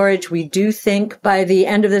 energy storage. We do think by the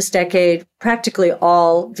end of this decade, practically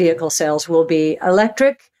all vehicle sales will be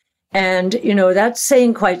electric. And, that's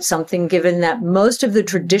saying quite something given that most of the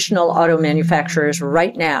traditional auto manufacturers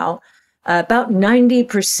right now, about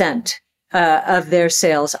 90% of their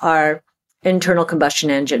sales are internal combustion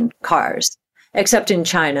engine cars, except in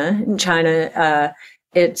China. In China,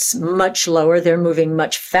 it's much lower. They're moving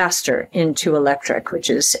much faster into electric, which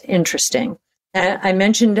is interesting. I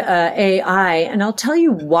mentioned AI, and I'll tell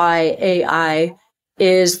you why AI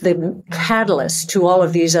is the catalyst to all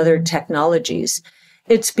of these other technologies.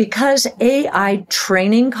 It's because AI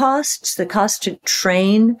training costs, the cost to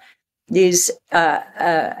train these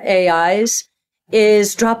AIs,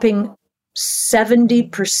 is dropping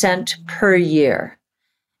 70% per year.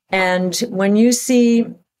 And when you see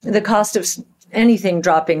the cost of anything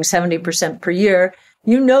dropping 70% per year,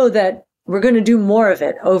 you know that we're going to do more of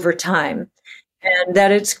it over time, and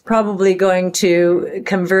that it's probably going to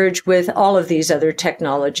converge with all of these other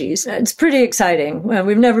technologies. It's pretty exciting.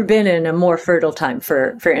 We've never been in a more fertile time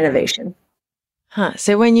for innovation.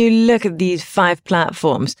 So when you look at these 5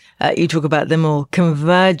 platforms, you talk about them all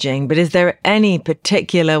converging, but is there any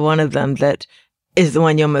particular one of them that is the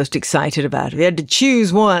one you're most excited about? If you had to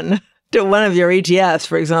choose one of your ETFs,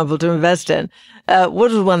 for example, to invest in,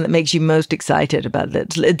 what is the one that makes you most excited about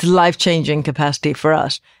its life-changing capacity for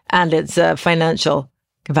us and its financial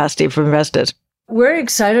capacity for investors? We're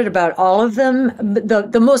excited about all of them.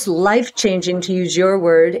 The most life-changing, to use your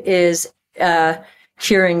word, is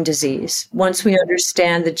curing disease. Once we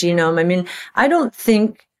understand the genome, I don't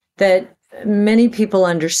think that many people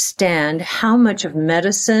understand how much of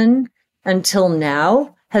medicine until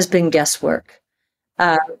now has been guesswork.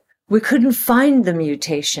 We couldn't find the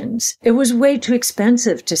mutations. It was way too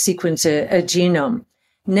expensive to sequence a genome.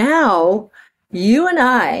 Now, you and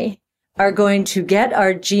I are going to get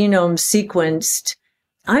our genome sequenced,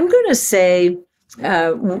 I'm going to say,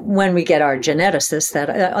 when we get our geneticists,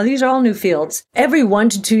 that these are all new fields, every 1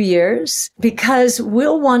 to 2 years, because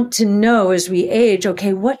we'll want to know as we age,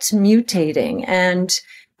 okay, what's mutating? And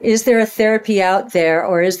is there a therapy out there,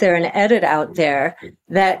 or is there an edit out there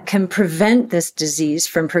that can prevent this disease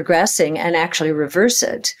from progressing and actually reverse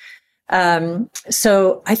it?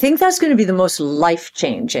 So I think that's going to be the most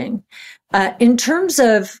life-changing. In terms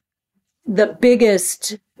of the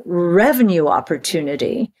biggest revenue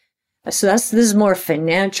opportunity, so this is more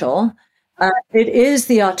financial. It is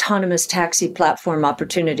the autonomous taxi platform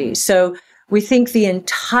opportunity. So we think the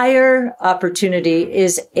entire opportunity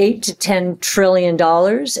is $8 to $10 trillion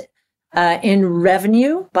in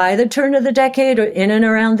revenue by the turn of the decade, or in and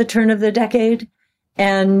around the turn of the decade.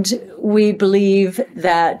 And we believe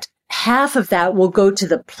that half of that will go to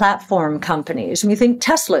the platform companies. And we think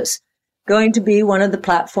Tesla's going to be one of the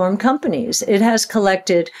platform companies. It has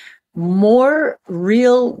collected more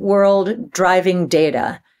real world driving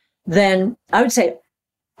data than, I would say,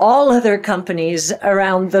 all other companies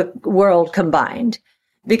around the world combined,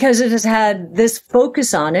 because it has had this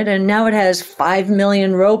focus on it. And now it has 5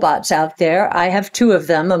 million robots out there. I have 2 of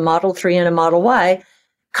them, a Model 3 and a Model Y,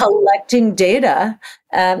 collecting data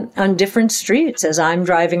on different streets as I'm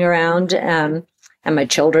driving around and my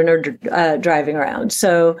children are driving around.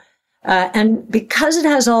 So, and because it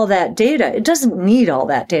has all that data, it doesn't need all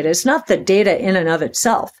that data. It's not the data in and of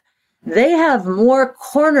itself. They have more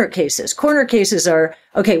corner cases. Corner cases are,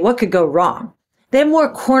 okay, what could go wrong? They have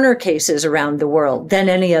more corner cases around the world than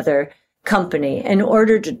any other company in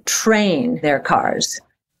order to train their cars.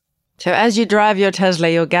 So as you drive your Tesla,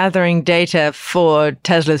 you're gathering data for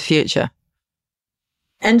Tesla's future.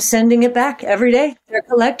 And sending it back every day. They're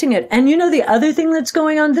collecting it. And the other thing that's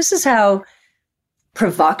going on, this is how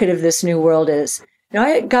provocative this new world is.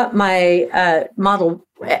 I got my Model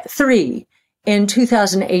 3 in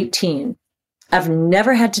 2018. I've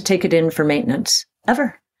never had to take it in for maintenance,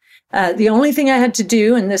 ever. The only thing I had to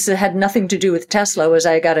do, and this had nothing to do with Tesla, was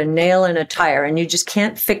I got a nail in a tire, and you just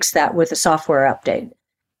can't fix that with a software update.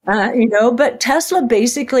 But Tesla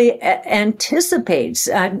basically anticipates,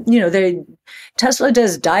 Tesla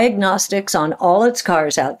does diagnostics on all its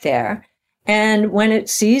cars out there. And when it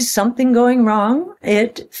sees something going wrong,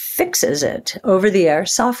 it fixes it over the air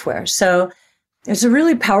software. So it's a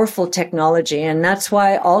really powerful technology. And that's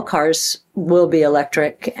why all cars will be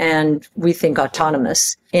electric and we think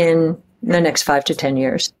autonomous in the next 5 to 10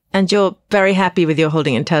 years. And you're very happy with your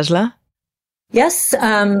holding in Tesla? Yes.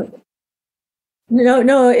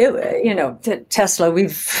 Tesla,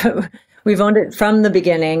 we've owned it from the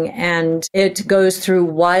beginning, and it goes through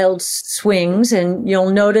wild swings. And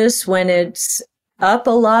you'll notice when it's up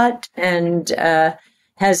a lot and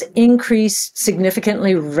has increased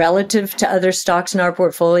significantly relative to other stocks in our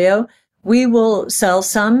portfolio, we will sell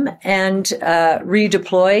some and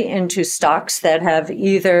redeploy into stocks that have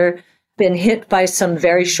either been hit by some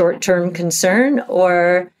very short-term concern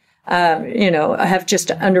or have just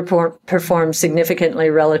underperformed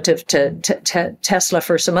significantly relative to Tesla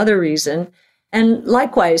for some other reason. And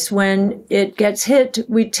likewise, when it gets hit,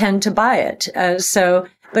 we tend to buy it.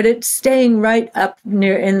 But it's staying right up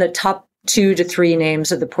near in the top 2 to 3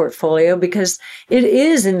 names of the portfolio because it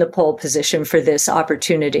is in the pole position for this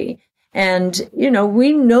opportunity. And,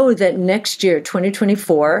 we know that next year,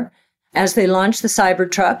 2024, as they launch the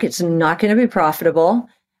Cybertruck, it's not going to be profitable.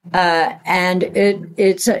 And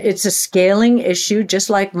it's a scaling issue, just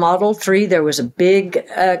like Model 3. There was a big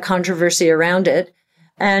controversy around it.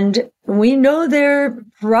 And we know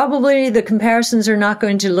the comparisons are not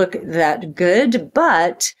going to look that good,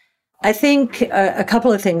 but I think a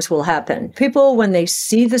couple of things will happen. People, when they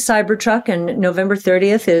see the Cybertruck, and November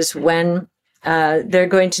 30th is when they're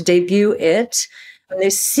going to debut it, when they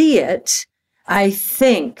see it, I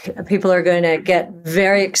think people are going to get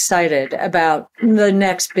very excited about the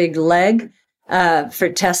next big leg for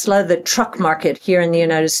Tesla. The truck market here in the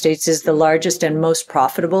United States is the largest and most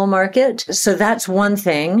profitable market. So that's one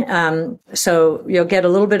thing. So you'll get a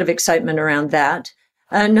little bit of excitement around that.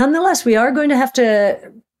 Nonetheless, we are going to have to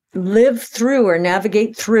live through or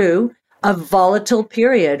navigate through a volatile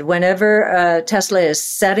period. Whenever Tesla is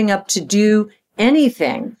setting up to do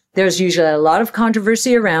anything, there's usually a lot of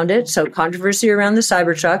controversy around it. So controversy around the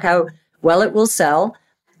Cybertruck, how well it will sell,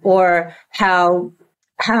 or how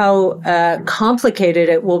complicated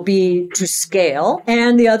it will be to scale.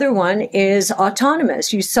 And the other one is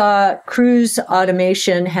autonomous. You saw Cruise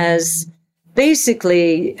Automation has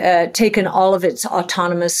basically taken all of its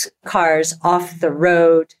autonomous cars off the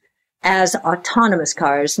road as autonomous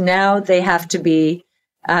cars. Now they have to be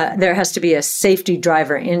there has to be a safety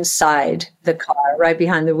driver inside the car, right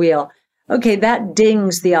behind the wheel. Okay, that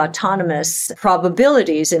dings the autonomous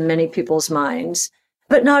probabilities in many people's minds,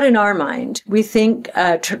 but not in our mind. We think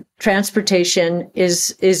transportation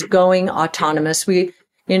is going autonomous. We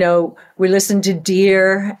listen to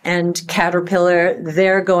Deere and Caterpillar.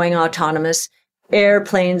 They're going autonomous.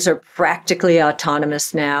 Airplanes are practically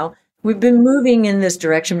autonomous now. We've been moving in this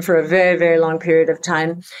direction for a very, very long period of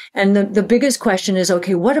time. And the biggest question is,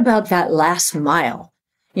 okay, what about that last mile?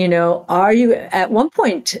 Are you, at one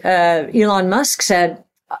point, Elon Musk said,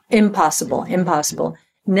 impossible.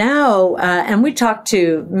 Now, and we talked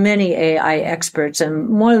to many AI experts,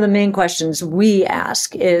 and one of the main questions we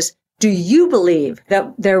ask is, do you believe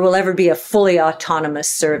that there will ever be a fully autonomous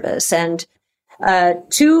service? And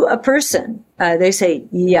to a person, they say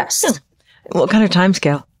yes. What kind of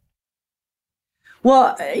timescale?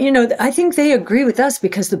 Well, I think they agree with us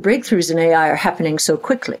because the breakthroughs in AI are happening so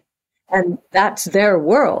quickly, and that's their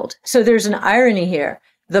world. So there's an irony here.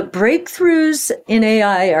 The breakthroughs in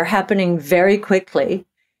AI are happening very quickly,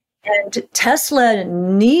 and Tesla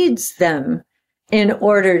needs them in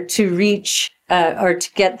order to reach or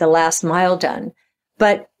to get the last mile done.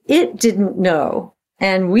 But it didn't know,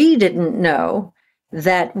 and we didn't know,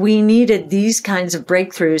 that we needed these kinds of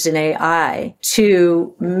breakthroughs in AI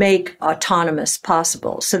to make autonomous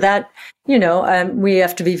possible. So that, we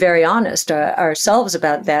have to be very honest ourselves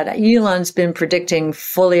about that. Elon's been predicting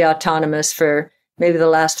fully autonomous for maybe the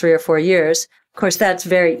last 3 or 4 years. Of course, that's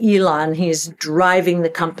very Elon. He's driving the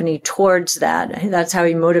company towards that. That's how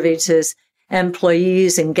he motivates his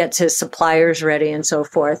employees and gets his suppliers ready and so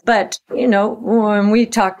forth. But, when we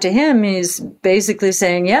talk to him, he's basically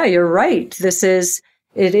saying, yeah, you're right.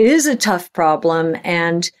 It is a tough problem.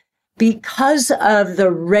 And because of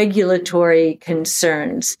the regulatory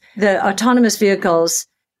concerns, the autonomous vehicles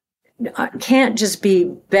can't just be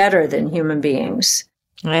better than human beings.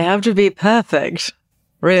 They have to be perfect,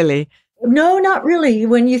 really. No, not really.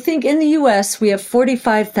 When you think in the U.S., we have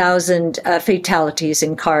 45,000 fatalities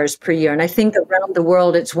in cars per year. And I think around the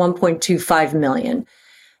world, it's 1.25 million.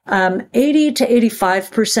 80 to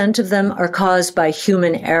 85% of them are caused by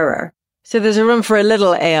human error. So there's a room for a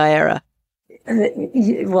little AI error.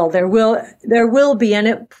 Well, there will be, and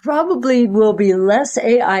it probably will be less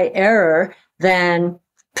AI error than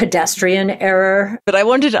pedestrian error. But I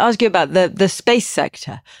wanted to ask you about the space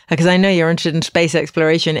sector, because I know you're interested in space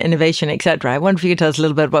exploration, innovation, etc. I wonder if you could tell us a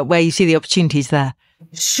little bit about where you see the opportunities there.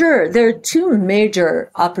 Sure. There are two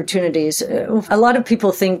major opportunities. A lot of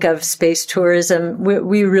people think of space tourism.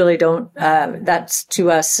 We really don't. That's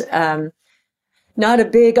to us not a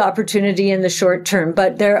big opportunity in the short term,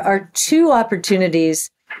 but there are two opportunities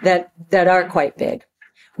that are quite big.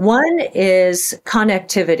 One is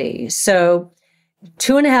connectivity. So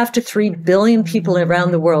 2.5 to 3 billion people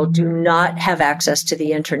around the world do not have access to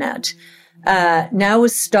the internet. Now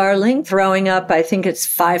with Starlink throwing up, I think it's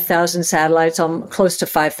 5,000 satellites, close to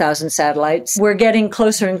 5,000 satellites, we're getting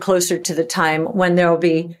closer and closer to the time when there will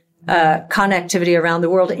be connectivity around the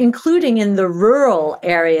world, including in the rural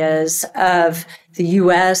areas of the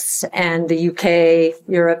US and the UK,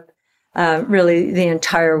 Europe, really the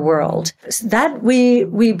entire world. That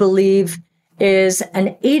we believe is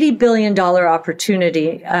an $80 billion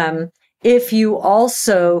opportunity. If you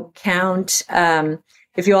also count the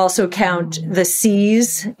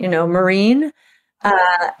seas, marine,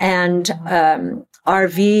 and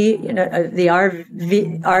RV, the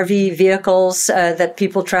RV vehicles that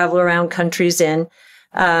people travel around countries in,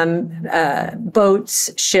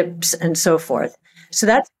 boats, ships, and so forth. So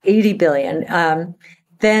that's 80 billion.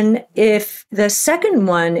 Then if the second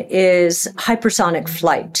one is hypersonic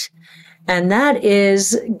flight, and that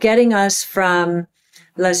is getting us from,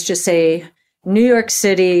 let's just say, New York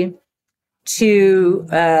City to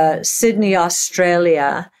Sydney,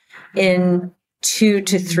 Australia in 2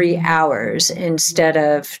 to 3 hours instead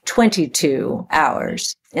of 22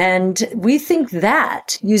 hours. And we think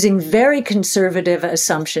that, using very conservative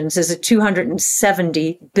assumptions, is a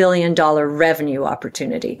 $270 billion revenue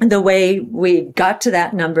opportunity. The way we got to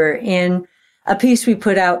that number in a piece we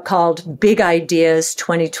put out called Big Ideas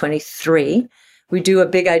 2023. We do a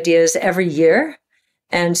Big Ideas every year.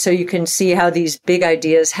 And so you can see how these big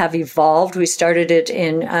ideas have evolved. We started it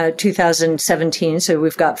in 2017, so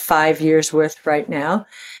we've got 5 years worth right now.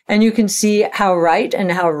 And you can see how right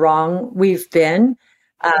and how wrong we've been.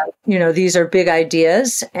 These are big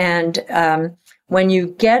ideas. And when you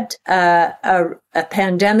get a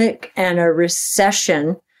pandemic and a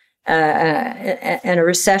recession,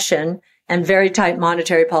 and very tight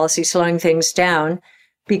monetary policy slowing things down,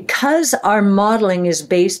 because our modeling is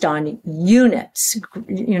based on units,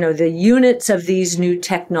 the units of these new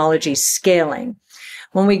technologies scaling.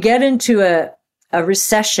 When we get into a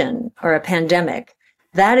recession or a pandemic,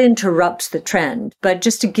 that interrupts the trend. But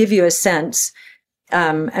just to give you a sense,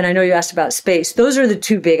 and I know you asked about space, those are the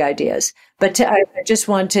two big ideas. But I just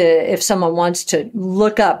want to, if someone wants to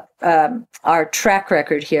look up our track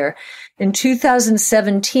record here, in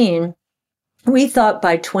 2017, we thought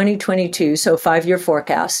by 2022, so 5-year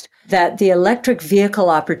forecast, that the electric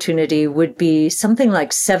vehicle opportunity would be something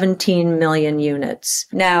like 17 million units.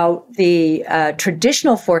 Now, the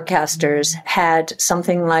traditional forecasters had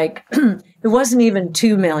something like, it wasn't even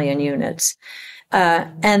 2 million units.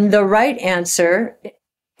 And the right answer,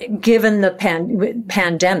 given the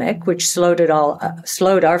pandemic, which slowed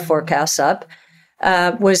our forecasts up,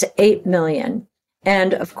 was 8 million.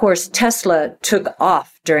 And of course, Tesla took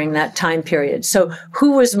off during that time period. So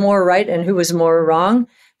who was more right and who was more wrong?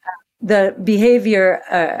 The behavior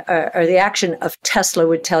or the action of Tesla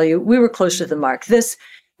would tell you we were close to the mark.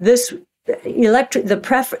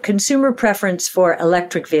 Consumer preference for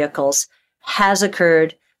electric vehicles has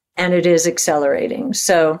occurred and it is accelerating.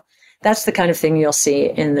 So that's the kind of thing you'll see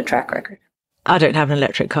in the track record. I don't have an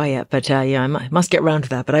electric car yet, but I must get round to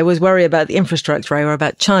that. But I always worry about the infrastructure. I worry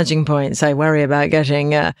about charging points. I worry about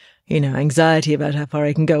getting, anxiety about how far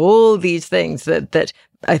I can go. All these things that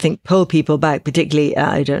I think pull people back, particularly,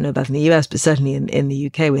 I don't know about in the US, but certainly in the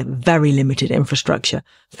UK, we have very limited infrastructure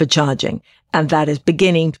for charging. And that is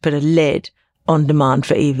beginning to put a lid on demand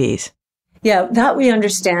for EVs. Yeah, that we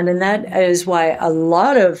understand. And that is why a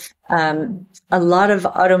lot of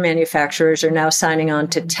auto manufacturers are now signing on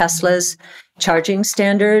to Tesla's charging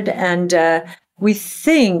standard. And I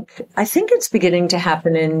think it's beginning to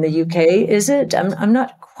happen in the UK. Is it? I'm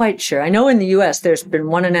not quite sure. I know in the US, there's been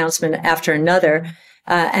one announcement after another,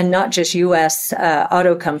 and not just US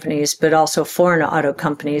auto companies, but also foreign auto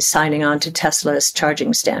companies signing on to Tesla's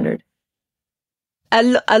charging standard.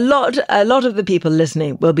 A lot of the people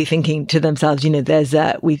listening will be thinking to themselves,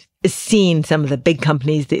 we've seen some of the big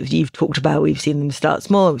companies that you've talked about. We've seen them start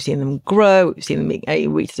small. We've seen them grow. We've seen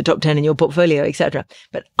them reach the top 10 in your portfolio, etc.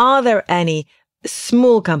 But are there any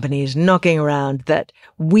small companies knocking around that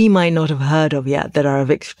we might not have heard of yet that are of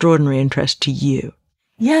extraordinary interest to you?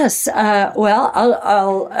 Yes. Well,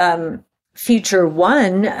 I'll feature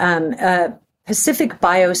one, Pacific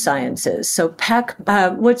Biosciences. So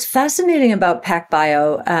what's fascinating about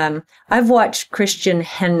PacBio, I've watched Christian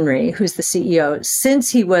Henry, who's the CEO,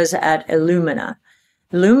 since he was at Illumina.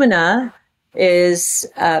 Illumina is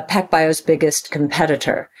PacBio's biggest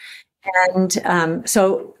competitor. And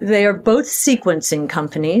so they are both sequencing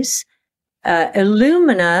companies.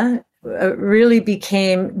 Illumina really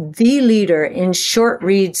became the leader in short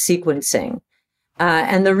read sequencing.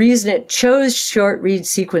 And the reason it chose short read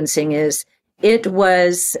sequencing is it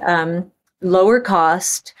was lower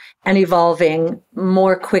cost and evolving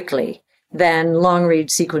more quickly than long read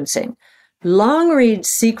sequencing. Long read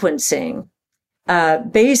sequencing,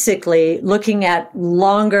 basically looking at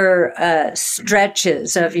longer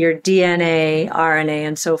stretches of your DNA, RNA,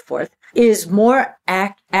 and so forth, is more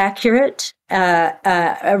accurate,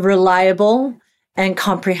 reliable, and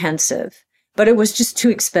comprehensive. But it was just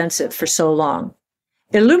too expensive for so long.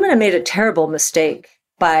 Illumina made a terrible mistake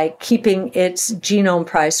by keeping its genome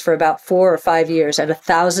price for about 4 or 5 years at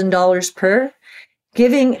 $1,000 per,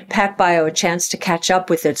 giving PacBio a chance to catch up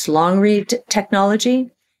with its long-read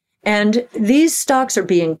technology. And these stocks are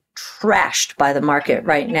being trashed by the market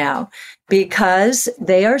right now because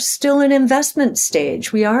they are still in investment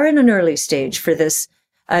stage. We are in an early stage for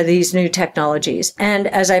these new technologies. And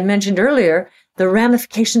as I mentioned earlier, the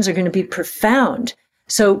ramifications are going to be profound.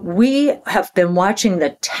 So we have been watching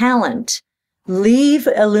the talent leave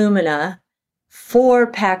Illumina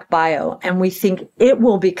for PacBio, and we think it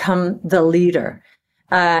will become the leader.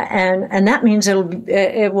 And that means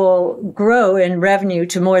it will grow in revenue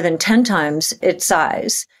to more than 10 times its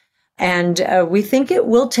size. And we think it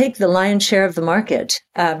will take the lion's share of the market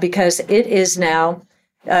because it is now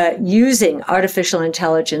using artificial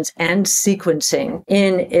intelligence and sequencing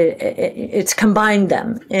it's combined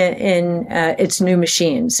them in its new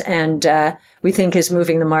machines, and we think is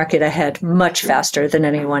moving the market ahead much faster than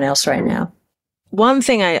anyone else right now. One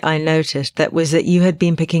thing I noticed was that you had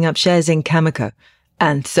been picking up shares in Cameco,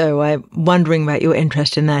 and so I'm wondering about your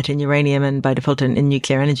interest in that, in uranium and by default in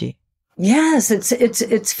nuclear energy. Yes,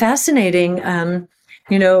 it's fascinating.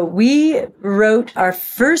 We wrote our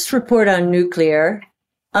first report on nuclear,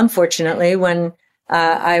 unfortunately, when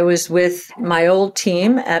I was with my old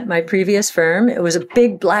team at my previous firm. It was a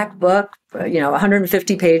big black book,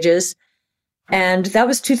 150 pages. And that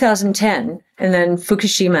was 2010. And then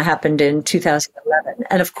Fukushima happened in 2011.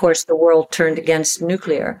 And of course, the world turned against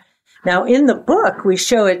nuclear. Now, in the book, we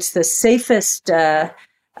show it's the safest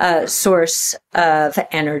source of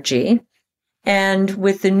energy. And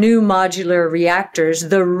with the new modular reactors,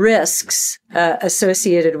 the risks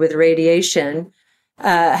associated with radiation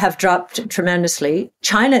have dropped tremendously.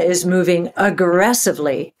 China is moving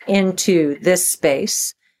aggressively into this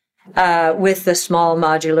space with the small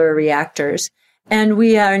modular reactors. And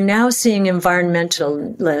we are now seeing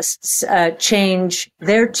environmentalists change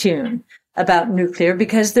their tune about nuclear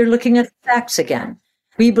because they're looking at the facts again.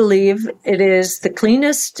 We believe it is the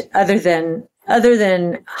cleanest, other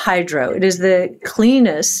than hydro. It is the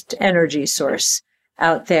cleanest energy source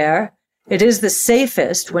out there. It is the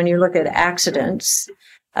safest when you look at accidents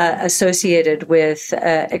associated with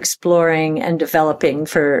exploring and developing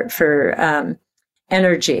for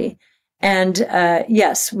energy. And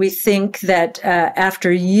yes, we think that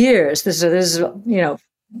after years, this is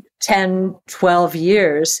 10, 12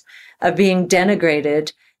 years of being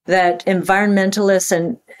denigrated, that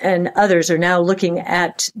environmentalists and others are now looking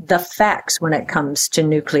at the facts when it comes to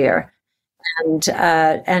nuclear,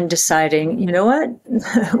 and deciding, you know what,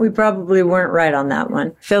 we probably weren't right on that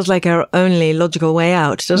one. Feels like our only logical way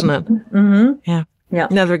out, doesn't it? Mm-hmm. Yeah. Yeah.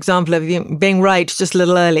 Another example of you being right just a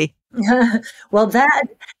little early. Well, that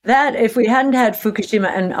if we hadn't had Fukushima,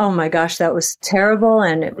 and oh my gosh, that was terrible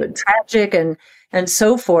and it was tragic and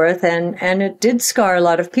so forth, and it did scar a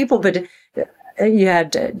lot of people, but you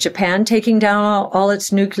had Japan taking down all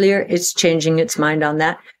its nuclear. It's changing its mind on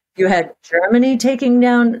that. You had Germany taking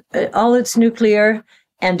down all its nuclear,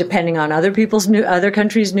 and depending on other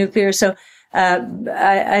countries' nuclear. So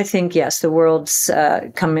I think yes, the world's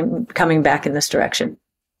coming back in this direction.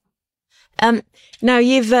 Now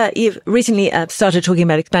you've recently started talking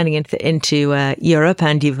about expanding into Europe,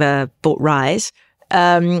 and you've bought Rise.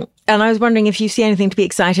 And I was wondering if you see anything to be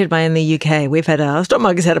excited by in the UK. We've had our stock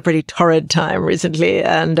market's had a pretty torrid time recently,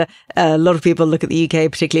 and a lot of people look at the UK,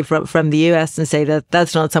 particularly from the US, and say that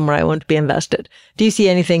that's not somewhere I want to be invested. Do you see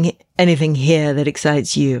anything here that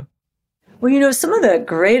excites you? Well, some of the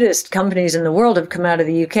greatest companies in the world have come out of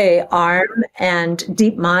the UK. ARM and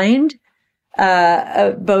DeepMind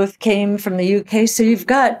both came from the UK. So you've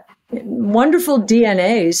got wonderful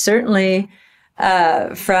DNA, certainly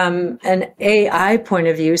from an AI point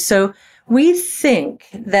of view. So we think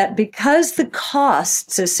that because the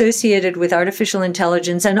costs associated with artificial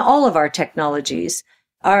intelligence and all of our technologies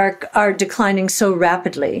are declining so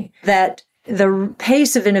rapidly, that the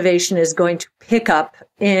pace of innovation is going to pick up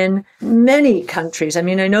in many countries. I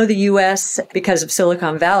mean, I know the US, because of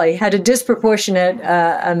Silicon Valley, had a disproportionate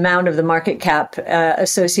amount of the market cap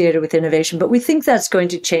associated with innovation, but we think that's going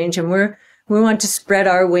to change, and we want to spread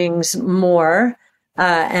our wings more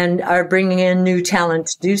and are bringing in new talent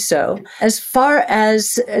to do so. As far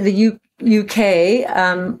as the UK,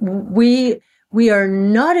 we are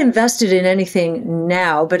not invested in anything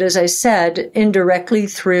now, but as I said, indirectly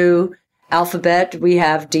through Alphabet, we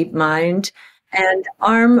have DeepMind, and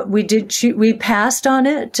ARM. We passed on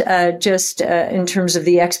it just in terms of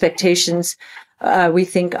the expectations. We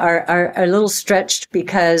think are a little stretched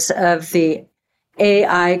because of the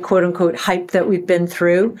AI quote unquote hype that we've been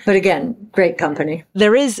through. But again, great company.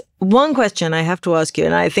 There is one question I have to ask you,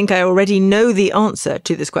 and I think I already know the answer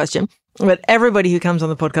to this question, but everybody who comes on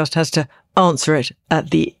the podcast has to answer it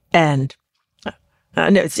at the end.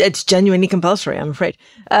 No, it's genuinely compulsory, I'm afraid.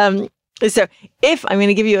 So if I'm going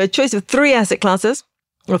to give you a choice of 3 asset classes,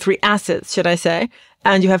 or 3 assets, should I say,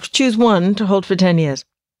 and you have to choose one to hold for 10 years,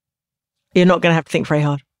 you're not going to have to think very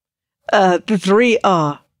hard. The 3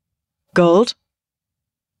 are gold,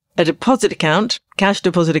 a deposit account, cash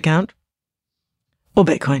deposit account, or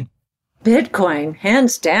Bitcoin. Bitcoin,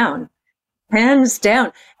 hands down. Hands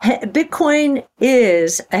down. Bitcoin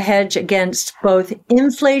is a hedge against both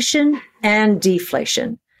inflation and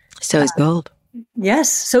deflation. So is gold. Yes,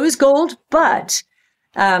 so is gold, but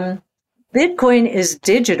Bitcoin is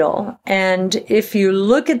digital. And if you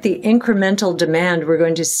look at the incremental demand, we're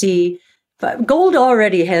going to see gold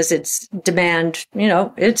already has its demand,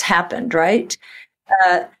 it's happened, right?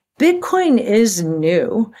 Bitcoin is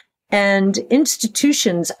new, and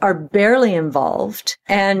institutions are barely involved,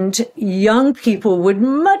 and young people would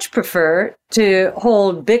much prefer to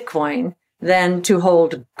hold Bitcoin than to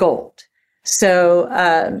hold gold.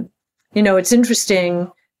 So, it's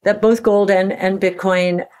interesting that both gold and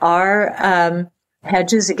Bitcoin are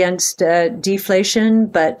hedges against deflation,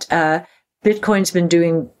 but Bitcoin's been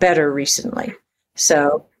doing better recently.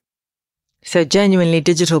 So genuinely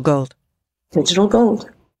digital gold. Digital gold.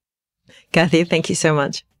 Cathie, thank you so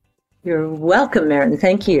much. You're welcome, Maren.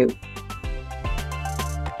 Thank you.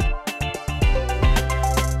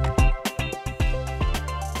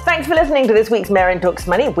 Thanks for listening to this week's Maren Talks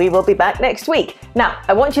Money. We will be back next week. Now,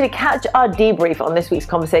 I want you to catch our debrief on this week's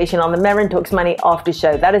conversation on the Maren Talks Money after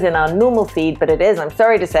show. That is in our normal feed, but it is, I'm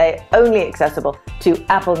sorry to say, only accessible to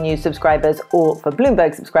Apple News subscribers, or for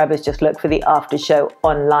Bloomberg subscribers, just look for the after show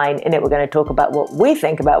online. In it, we're going to talk about what we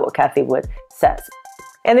think about what Cathie Wood says.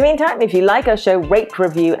 In the meantime, if you like our show, rate,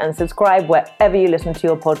 review, and subscribe wherever you listen to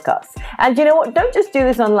your podcasts. And you know what? Don't just do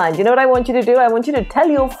this online. You know what I want you to do? I want you to tell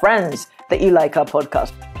your friends that you like our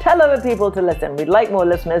podcast. Tell other people to listen. We'd like more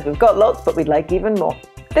listeners. We've got lots, but we'd like even more.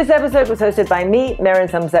 This episode was hosted by me, Maren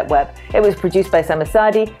Somerset-Webb. It was produced by Summer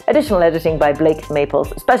Sadi. Additional editing by Blake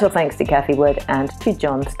Maples. Special thanks to Cathie Wood and to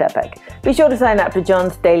John Stepek. Be sure to sign up to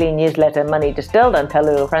John's daily newsletter, Money Distilled, and tell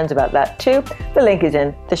all your friends about that too. The link is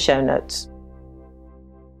in the show notes.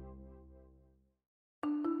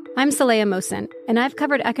 I'm Saleha Mohsen, and I've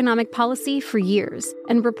covered economic policy for years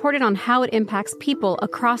and reported on how it impacts people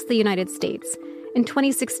across the United States. In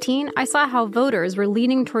 2016, I saw how voters were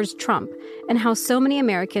leaning towards Trump and how so many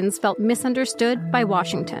Americans felt misunderstood by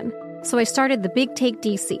Washington. So I started The Big Take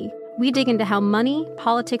DC. We dig into how money,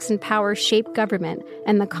 politics, and power shape government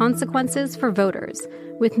and the consequences for voters.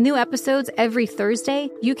 With new episodes every Thursday,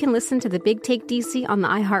 you can listen to The Big Take DC on the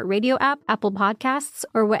iHeartRadio app, Apple Podcasts,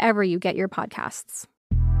 or wherever you get your podcasts.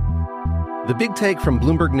 The Big Take from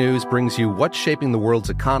Bloomberg News brings you what's shaping the world's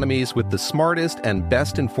economies with the smartest and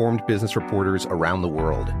best-informed business reporters around the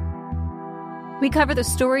world. We cover the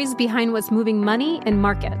stories behind what's moving money and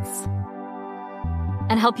markets,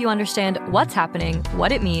 and help you understand what's happening,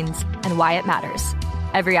 what it means, and why it matters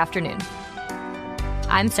every afternoon.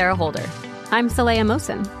 I'm Sarah Holder. I'm Saleha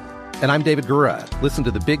Mohsen. And I'm David Gura. Listen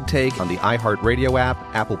to The Big Take on the iHeartRadio app,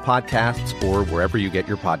 Apple Podcasts, or wherever you get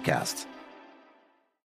your podcasts.